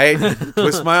 all right,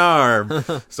 twist my arm.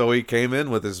 So he came in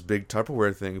with this big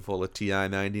Tupperware thing full of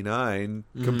TI-99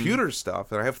 computer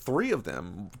stuff, and I have 3 of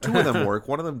them. 2 of them work,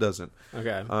 1 of them doesn't.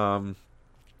 Okay.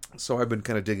 So I've been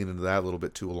kind of digging into that a little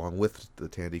bit too, along with the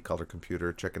Tandy color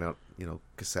computer, checking out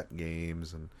cassette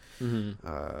games and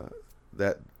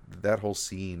that whole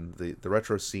scene, the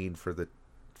retro scene for the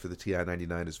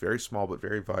TI-99 is very small but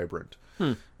very vibrant,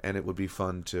 and it would be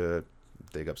fun to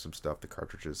dig up some stuff. The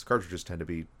cartridges tend to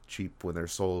be cheap when they're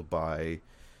sold by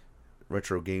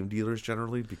retro game dealers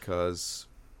generally because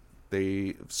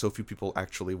so few people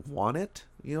actually want it.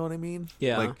 You know what I mean?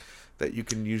 Yeah. Like that you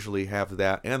can usually have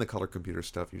that and the color computer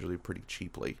stuff usually pretty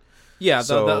cheaply. Yeah,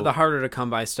 the harder to come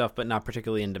by stuff, but not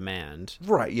particularly in demand.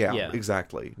 Right, yeah.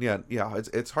 Exactly. Yeah.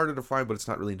 It's harder to find, but it's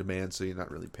not really in demand, so you're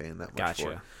not really paying that much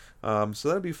for it. So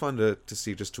that'd be fun to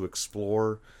see, just to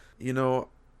explore.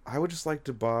 I would just like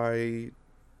to buy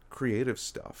creative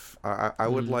stuff. I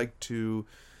would like to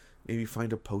maybe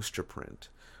find a poster print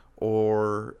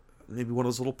or maybe one of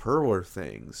those little perler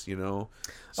things,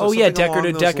 So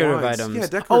decorative items. Yeah,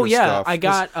 decorative stuff. I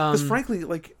got... Because frankly,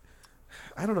 like,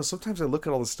 I don't know, sometimes I look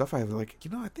at all the stuff I have, like,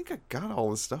 I think I got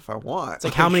all the stuff I want. It's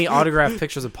like, how many autographed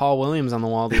pictures of Paul Williams on the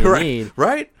wall do you need?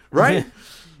 Right?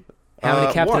 How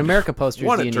many Captain America posters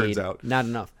do you need? Turns out. Not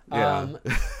enough. Yeah.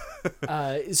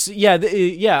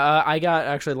 I got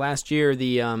actually last year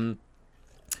the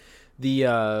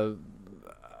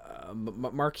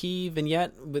marquee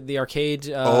vignette with the arcade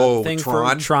thing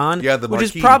Tron? for Tron. Yeah, the marquee,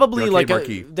 which is probably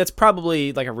marquee. That's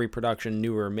probably like a reproduction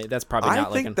newer. That's probably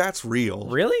not. I think that's real.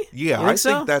 Really? Yeah, I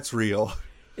think that's real.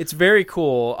 It's very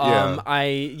cool.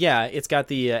 Yeah. It's got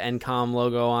the NCOM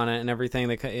logo on it and everything.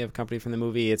 The company from the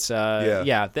movie. It's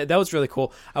that was really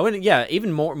cool. I wouldn't. Yeah,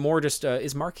 even more. Just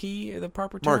is marquee the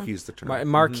proper term? Marquee's the term.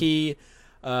 Marquee.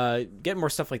 Get more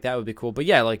stuff like that would be cool. But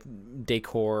yeah, like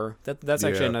decor. That's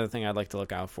actually another thing I'd like to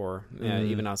look out for. Yeah,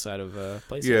 even outside of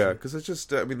PlayStation. Yeah, because it's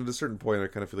just. I mean, at a certain point, I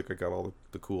kind of feel like I got all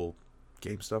the cool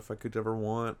game stuff I could ever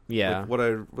want. Yeah. Like, what I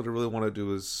really want to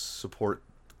do is support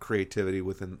creativity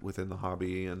within the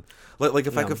hobby, and like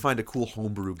if I could find a cool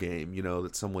homebrew game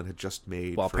that someone had just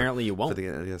made. Well, apparently you won't.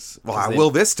 I will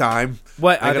this time.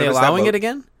 What are they allowing it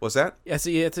again? What's that? Yeah,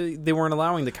 they weren't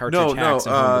allowing the cartridge hacks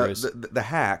and homebrews. The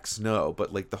hacks, no,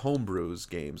 but like the homebrews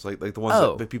games, like the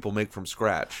ones that people make from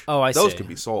scratch. Oh, I see. Those could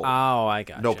be sold. Oh, I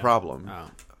got no problem.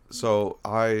 Oh. So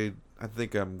I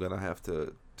think I'm gonna have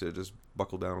to just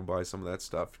buckle down and buy some of that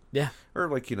stuff. Yeah. Or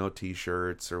like,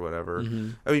 T-shirts or whatever. Mm-hmm.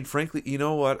 I mean, frankly, you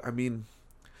know what? I mean,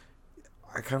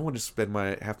 I kind of want to spend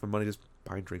half my money just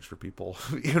buying drinks for people.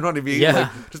 You know what I mean? Yeah.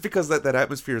 Like, just because that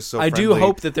atmosphere is so I friendly. do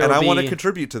hope that I want to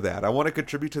contribute to that. I want to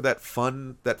contribute to that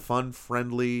fun,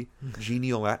 friendly,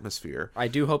 genial atmosphere. I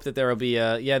do hope that there will be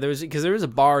there is a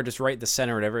bar just right in the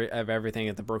center of everything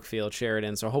at the Brookfield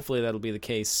Sheridan. So hopefully that'll be the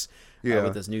case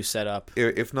with this new setup.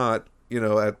 If not,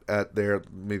 at there,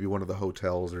 maybe one of the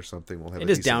hotels or something will have. It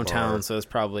is downtown, bar. so there's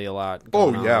probably a lot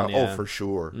going on. Yeah. Yeah. Oh, for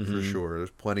sure. For sure. There's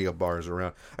plenty of bars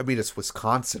around. I mean, it's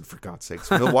Wisconsin, for God's sakes.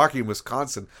 Milwaukee and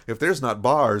Wisconsin. If there's not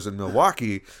bars in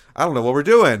Milwaukee, I don't know what we're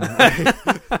doing.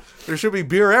 There should be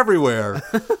beer everywhere.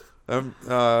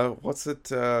 What's it?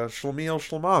 Schlemiel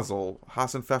Schlemazel,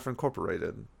 Hassenpfeffer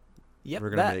Incorporated. Yep,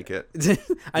 we're gonna make it.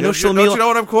 I know Schlemiel. Don't you know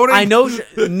what I'm quoting? I know.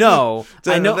 No,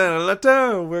 I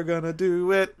know. We're gonna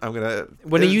do it. I'm gonna.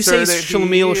 When you say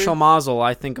Schlemiel Schlemazel,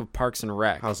 I think of Parks and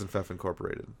Rec. Hassenpfeffer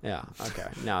Incorporated. Yeah. Okay.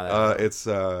 No. It's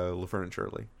Laverne and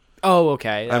Shirley. Oh,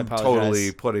 okay. I'm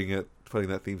totally putting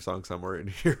that theme song somewhere in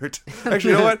here.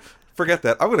 Actually, you know what? Forget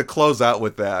that. I'm going to close out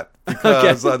with that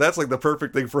because that's like the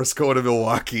perfect thing for us going to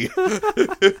Milwaukee.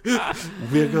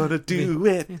 We're going to do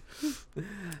it.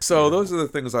 So those are the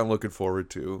things I'm looking forward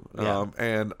to.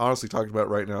 And honestly, talking about it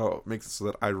right now makes it so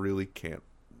that I really can't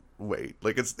wait.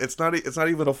 Like it's not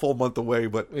even a full month away,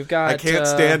 but I can't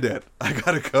stand it. I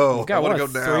got to go. We've got, I want to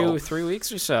go now. 3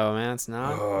 weeks or so, man. It's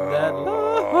not that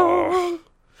long.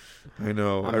 I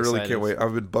know. I really can't wait.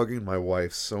 I've been bugging my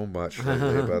wife so much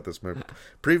lately about this. My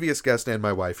previous guest and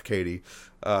my wife, Katie.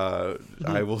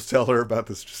 I will tell her about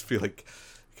this. Just be like,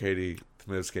 Katie,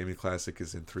 the Midwest Gaming Classic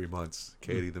is in 3 months.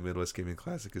 Katie, the Midwest Gaming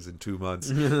Classic is in 2 months.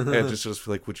 And just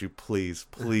be like, would you please?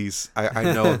 I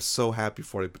know I'm so happy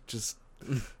for you, but just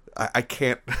I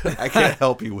can't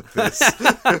help you with this.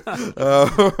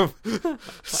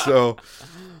 So.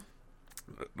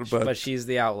 But she's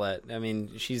the outlet. I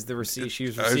mean, she's the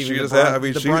she's receiving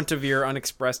the brunt of your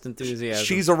unexpressed enthusiasm.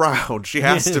 She's around. She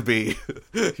has to be.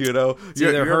 It's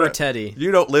either her or Teddy.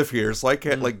 You don't live here, so I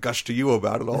can't gush to you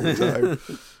about it all the time.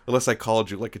 Unless I called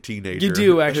you like a teenager. You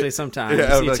do actually sometimes.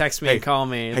 Yeah, you text me and call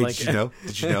me. Hey, did you know?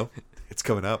 Did you know? It's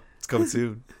coming up. It's coming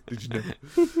soon. Did you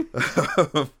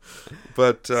know?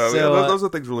 But those are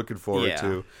things we're looking forward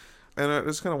to. And I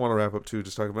just kind of want to wrap up too,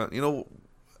 just talking about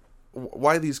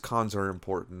why these cons are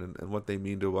important and what they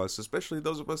mean to us, especially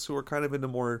those of us who are kind of into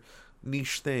more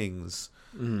niche things.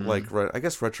 Like, I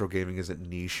guess retro gaming isn't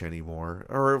niche anymore,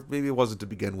 or maybe it wasn't to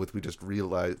begin with.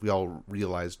 We all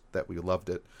realized that we loved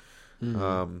it.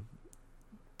 But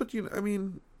I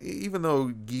mean, even though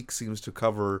geek seems to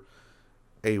cover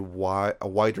a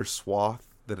wider swath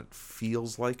than it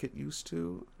feels like it used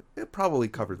to, it probably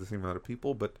covered the same amount of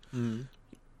people. But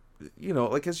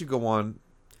like as you go on.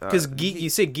 Because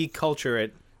you say geek culture,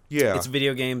 it's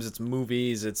video games, it's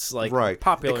movies, it's like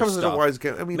popular it covers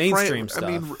stuff. I mean, mainstream stuff.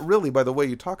 I mean, really, by the way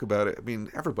you talk about it, I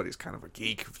mean, everybody's kind of a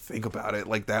geek if you think about it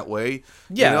like that way.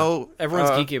 Yeah,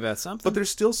 everyone's geeky about something. But there's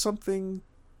still something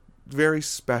very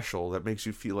special that makes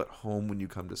you feel at home when you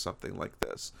come to something like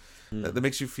this. That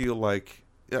makes you feel like,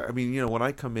 I mean, when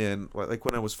I come in, like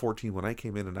when I was 14, when I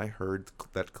came in and I heard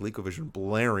that ColecoVision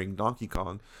blaring Donkey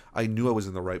Kong, I knew I was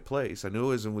in the right place. I knew I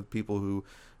was in with people who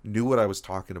knew what I was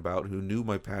talking about, who knew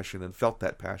my passion and felt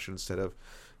that passion, instead of,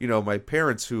 my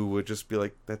parents who would just be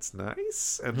like, that's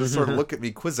nice, and just sort of look at me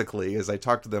quizzically as I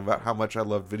talked to them about how much I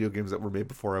loved video games that were made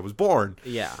before I was born.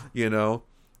 Yeah.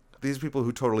 These people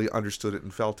who totally understood it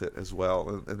and felt it as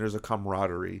well, and there's a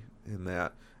camaraderie in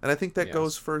that. And I think that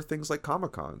goes for things like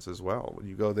Comic-Cons as well. When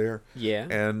you go there,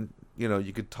 and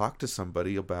you could talk to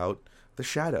somebody about The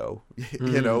Shadow,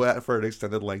 for an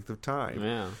extended length of time.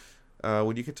 Yeah.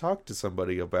 When you could talk to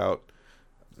somebody about,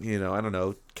 I don't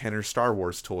know, Kenner Star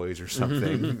Wars toys or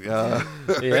something. I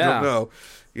don't know.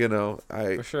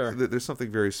 For sure. There's something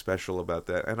very special about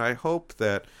that, and I hope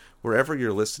that wherever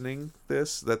you're listening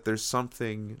this, that there's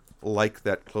something like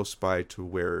that close by to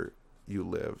where you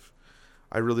live.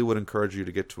 I really would encourage you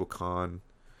to get to a con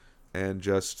and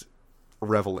just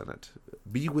revel in it.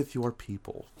 Be with your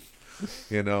people.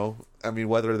 I mean,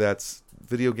 whether that's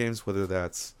video games, whether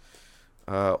that's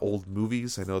old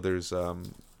movies. I know there's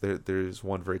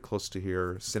one very close to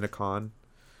here, Cinecon.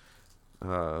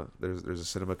 There's a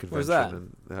cinema convention. Where's that?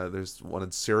 And there's one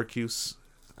in Syracuse.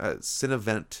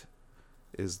 Cinevent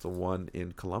is the one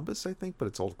in Columbus, I think, but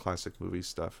it's old classic movie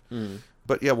stuff.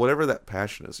 But yeah, whatever that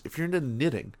passion is. If you're into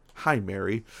knitting, hi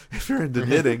Mary. If you're into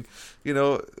knitting,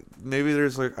 maybe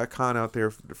there's like a con out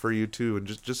there for you too, and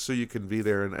just so you can be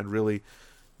there and really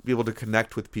be able to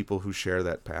connect with people who share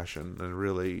that passion and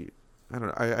really I don't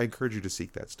know. I encourage you to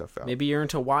seek that stuff out. Maybe you're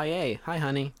into YA. Hi,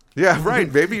 honey. Yeah,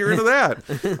 right. Maybe you're into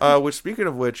that. Speaking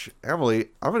of which, Emily,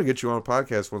 I'm going to get you on a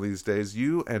podcast one of these days.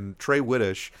 You and Trey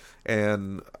Whittish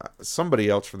and somebody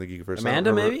else from the Geekiverse.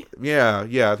 Amanda, maybe?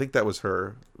 Yeah. I think that was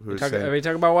her. Are we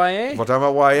talking about YA? We're talking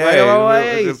about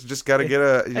YA. Just got to get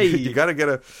a. Hey. You got to get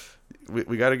a.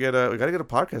 We got to get a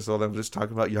podcast on them just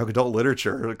talking about young adult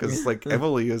literature because like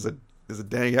Emily is a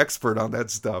dang expert on that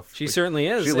stuff. She certainly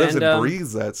is. She lives and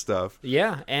breathes that stuff.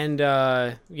 Yeah, and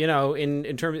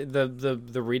in terms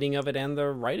of the reading of it and the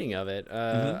writing of it,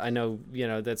 I know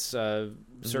that's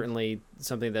certainly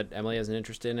something that Emily has an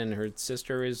interest in, and her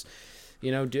sister is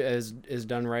is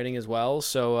done writing as well.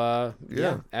 So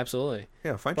yeah, absolutely.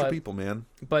 Yeah, find your people, man.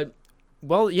 But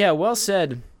well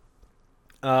said.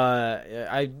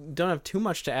 I don't have too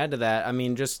much to add to that. I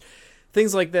mean, just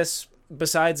things like this.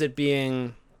 Besides it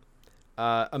being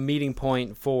a meeting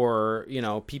point for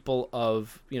people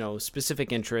of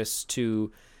specific interests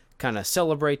to kind of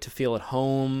celebrate, to feel at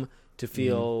home, to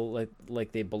feel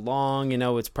like they belong.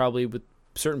 It's probably with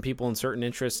certain people and certain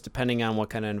interests, depending on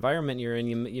what kind of environment you're in,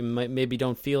 you might maybe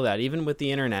don't feel that. Even with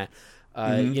the internet,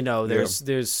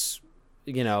 there's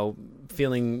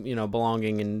feeling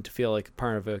belonging and to feel like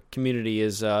part of a community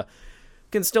is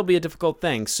can still be a difficult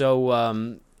thing.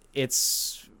 So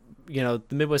it's the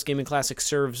Midwest Gaming Classic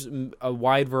serves a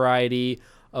wide variety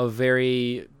of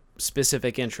very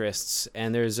specific interests,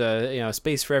 and there's a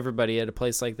space for everybody at a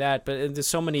place like that. But there's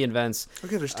so many events.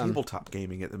 Okay, there's tabletop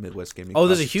gaming at the Midwest Gaming.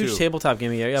 There's a huge tabletop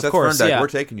gaming area. Of Seth course, Ferndijk, we're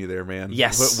taking you there, man.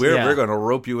 Yes, we're going to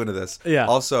rope you into this. Yeah.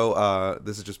 Also,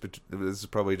 this is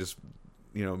probably just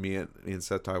me and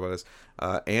Seth talk about this.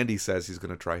 Andy says he's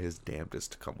going to try his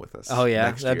damnedest to come with us. Oh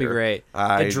yeah, that'd be great.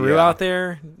 Get Drew out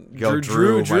there.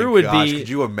 Drew would gosh, be. Could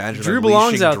you imagine Drew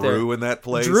belongs out Drew there in that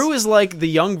place? Drew is like the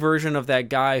young version of that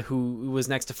guy who was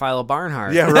next to Philo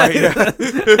Barnhart. Yeah, right. Yeah.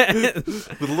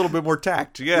 With a little bit more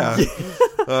tact. Yeah.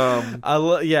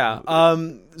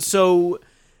 So.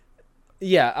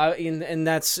 Yeah, and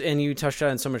that's, and you touched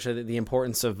on so much of the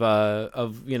importance of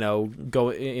going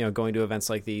to events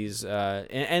like these,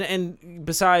 and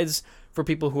besides for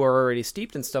people who are already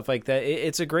steeped in stuff like that,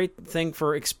 it's a great thing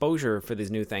for exposure for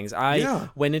these new things. I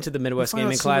went into the Midwest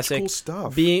Gaming Classic, cool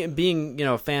stuff. being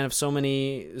a fan of so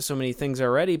many things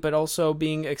already, but also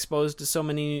being exposed to so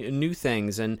many new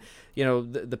things, and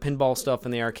the pinball stuff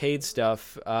and the arcade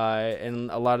stuff,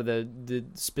 and a lot of the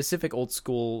specific old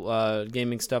school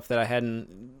gaming stuff that I hadn't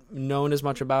known as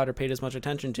much about or paid as much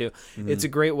attention to. Mm-hmm. It's a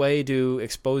great way to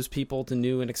expose people to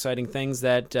new and exciting things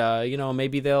that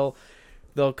maybe they'll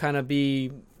kind of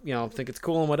be think it's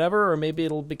cool and whatever, or maybe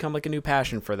it'll become like a new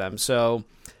passion for them. So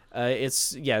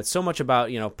it's so much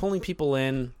about pulling people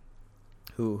in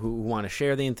who want to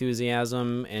share the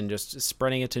enthusiasm and just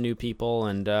spreading it to new people,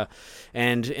 and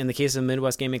in the case of the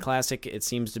Midwest Gaming Classic, it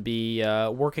seems to be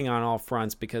working on all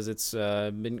fronts because it's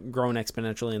been grown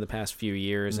exponentially in the past few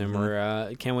years, and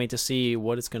we're can't wait to see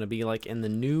what it's going to be like in the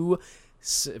new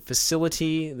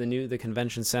facility, the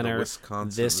convention center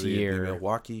this year. The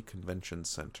Milwaukee Convention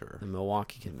Center. The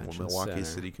Milwaukee Convention Center. Milwaukee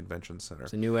City Convention Center.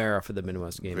 It's a new era for the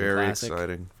Midwest Gaming Classic.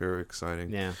 Very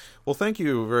exciting. Yeah. Well, thank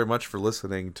you very much for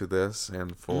listening to this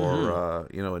and for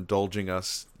indulging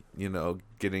us,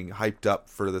 getting hyped up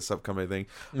for this upcoming thing.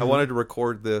 I wanted to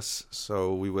record this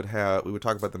so we would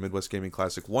talk about the Midwest Gaming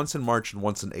Classic once in March and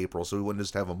once in April, so we wouldn't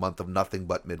just have a month of nothing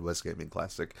but Midwest Gaming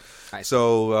Classic.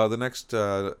 So the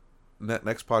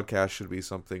next podcast should be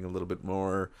something a little bit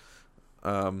more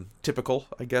typical,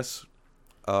 I guess,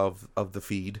 of the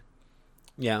feed.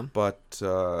 Yeah. But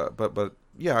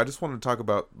yeah, I just wanted to talk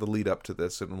about the lead up to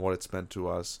this and what it's meant to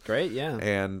us. Great, yeah.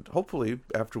 And hopefully,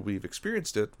 after we've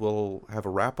experienced it, we'll have a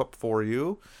wrap up for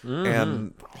you,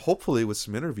 and hopefully with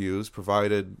some interviews,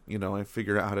 provided I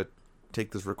figure out how to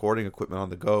take this recording equipment on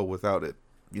the go without it,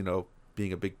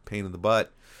 being a big pain in the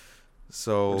butt.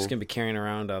 So I'm just gonna be carrying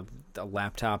around a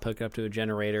laptop hooked up to a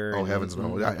generator. Oh heavens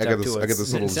no! I got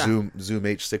this little Zoom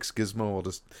H6 gizmo. I'll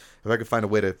just, if I could find a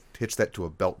way to hitch that to a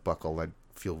belt buckle, I'd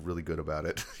feel really good about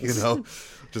it. Just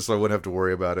so I wouldn't have to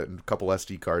worry about it, and a couple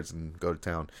SD cards and go to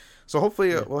town. So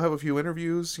hopefully we'll have a few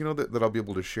interviews, that I'll be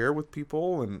able to share with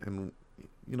people, and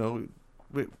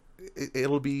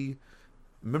it'll be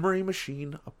memory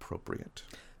machine appropriate.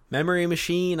 Memory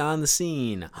machine on the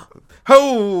scene.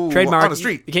 Ho! Trademark. On the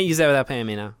street. You can't use that without paying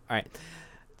me now. All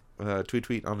right.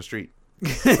 Tweet on the street.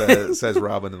 says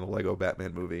Robin in the Lego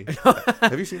Batman movie.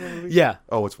 Have you seen that movie? Yeah.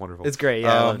 Oh, it's wonderful. It's great.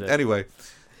 Yeah. I loved it. Anyway,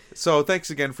 so thanks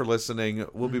again for listening.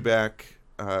 We'll be back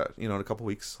in a couple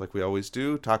weeks, like we always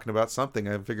do, talking about something.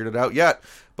 I haven't figured it out yet.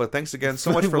 But thanks again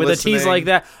so much for with listening. With a tease like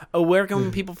that. Oh, where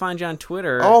can people find you on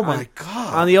Twitter? Oh, my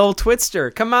God. On the old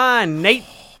Twitster. Come on, Nate.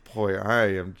 Oh, boy, I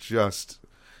am just...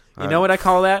 You know what I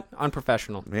call that?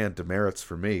 Unprofessional. Man, demerits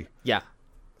for me. Yeah.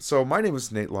 So my name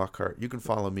is Nate Lockhart. You can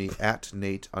follow me at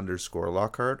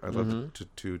Nate_Lockhart. I love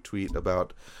to tweet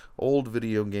about old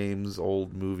video games,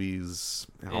 old movies,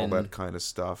 all that kind of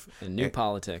stuff. And new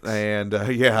politics. And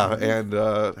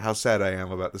how sad I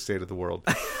am about the state of the world.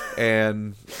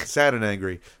 And sad and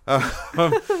angry.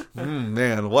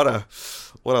 Man, what a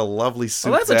lovely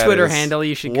soup. Well, that's a Twitter handle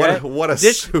you should get. What a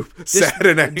soup. Sad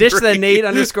and angry. Dish the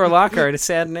Nate_Lockhart is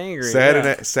sad and angry.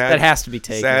 Sad. That has to be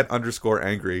taken.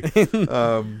 Sad_angry.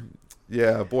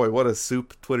 Yeah, boy, what a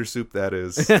soup, Twitter soup that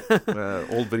is.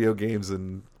 Old video games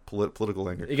and political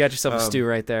anger. You got yourself a stew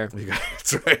right there.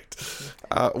 That's right.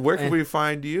 Where can we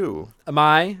find you?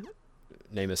 My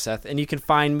name is Seth, and you can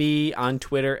find me on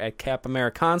Twitter at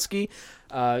CapAmerikanski.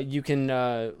 You can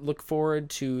look forward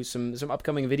to some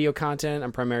upcoming video content.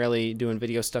 I'm primarily doing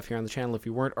video stuff here on the channel. If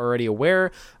you weren't already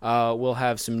aware, we'll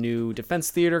have some new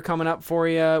Defense Theater coming up for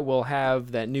you. We'll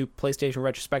have that new PlayStation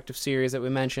retrospective series that we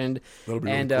mentioned. That'll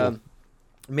be really cool.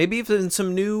 Maybe even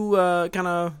some new kind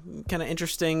of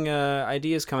interesting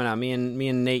ideas coming out. Me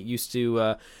and Nate used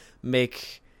to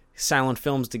make silent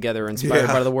films together, inspired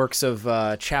by the works of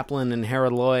Chaplin and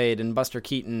Harold Lloyd and Buster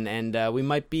Keaton, and we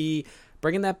might be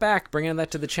bringing that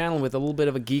to the channel with a little bit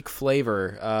of a geek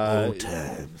flavor. Old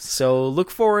times. So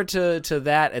look forward to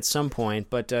that at some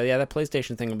point. But that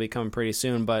PlayStation thing will be coming pretty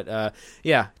soon. But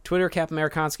Twitter,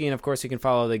 CapAmerikanski, and of course you can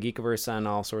follow the Geekiverse on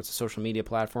all sorts of social media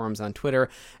platforms. On Twitter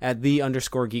at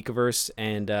 _Geekiverse,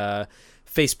 and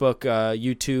Facebook,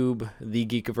 YouTube, the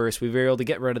Geekiverse. We were able to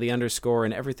get rid of the underscore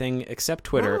and everything except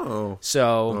Twitter.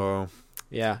 Instagram.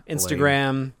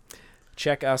 Lame.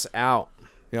 Check us out.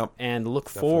 Yep. And look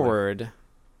forward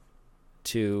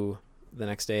to the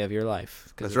next day of your life,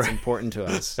 because it's important to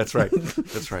us. That's right.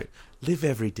 That's right. Live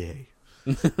every day.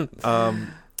 Take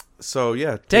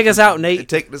us out, Nate.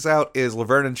 Taking us out is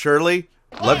Laverne and Shirley.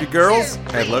 Love you, girls,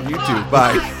 and love you too.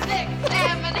 Bye.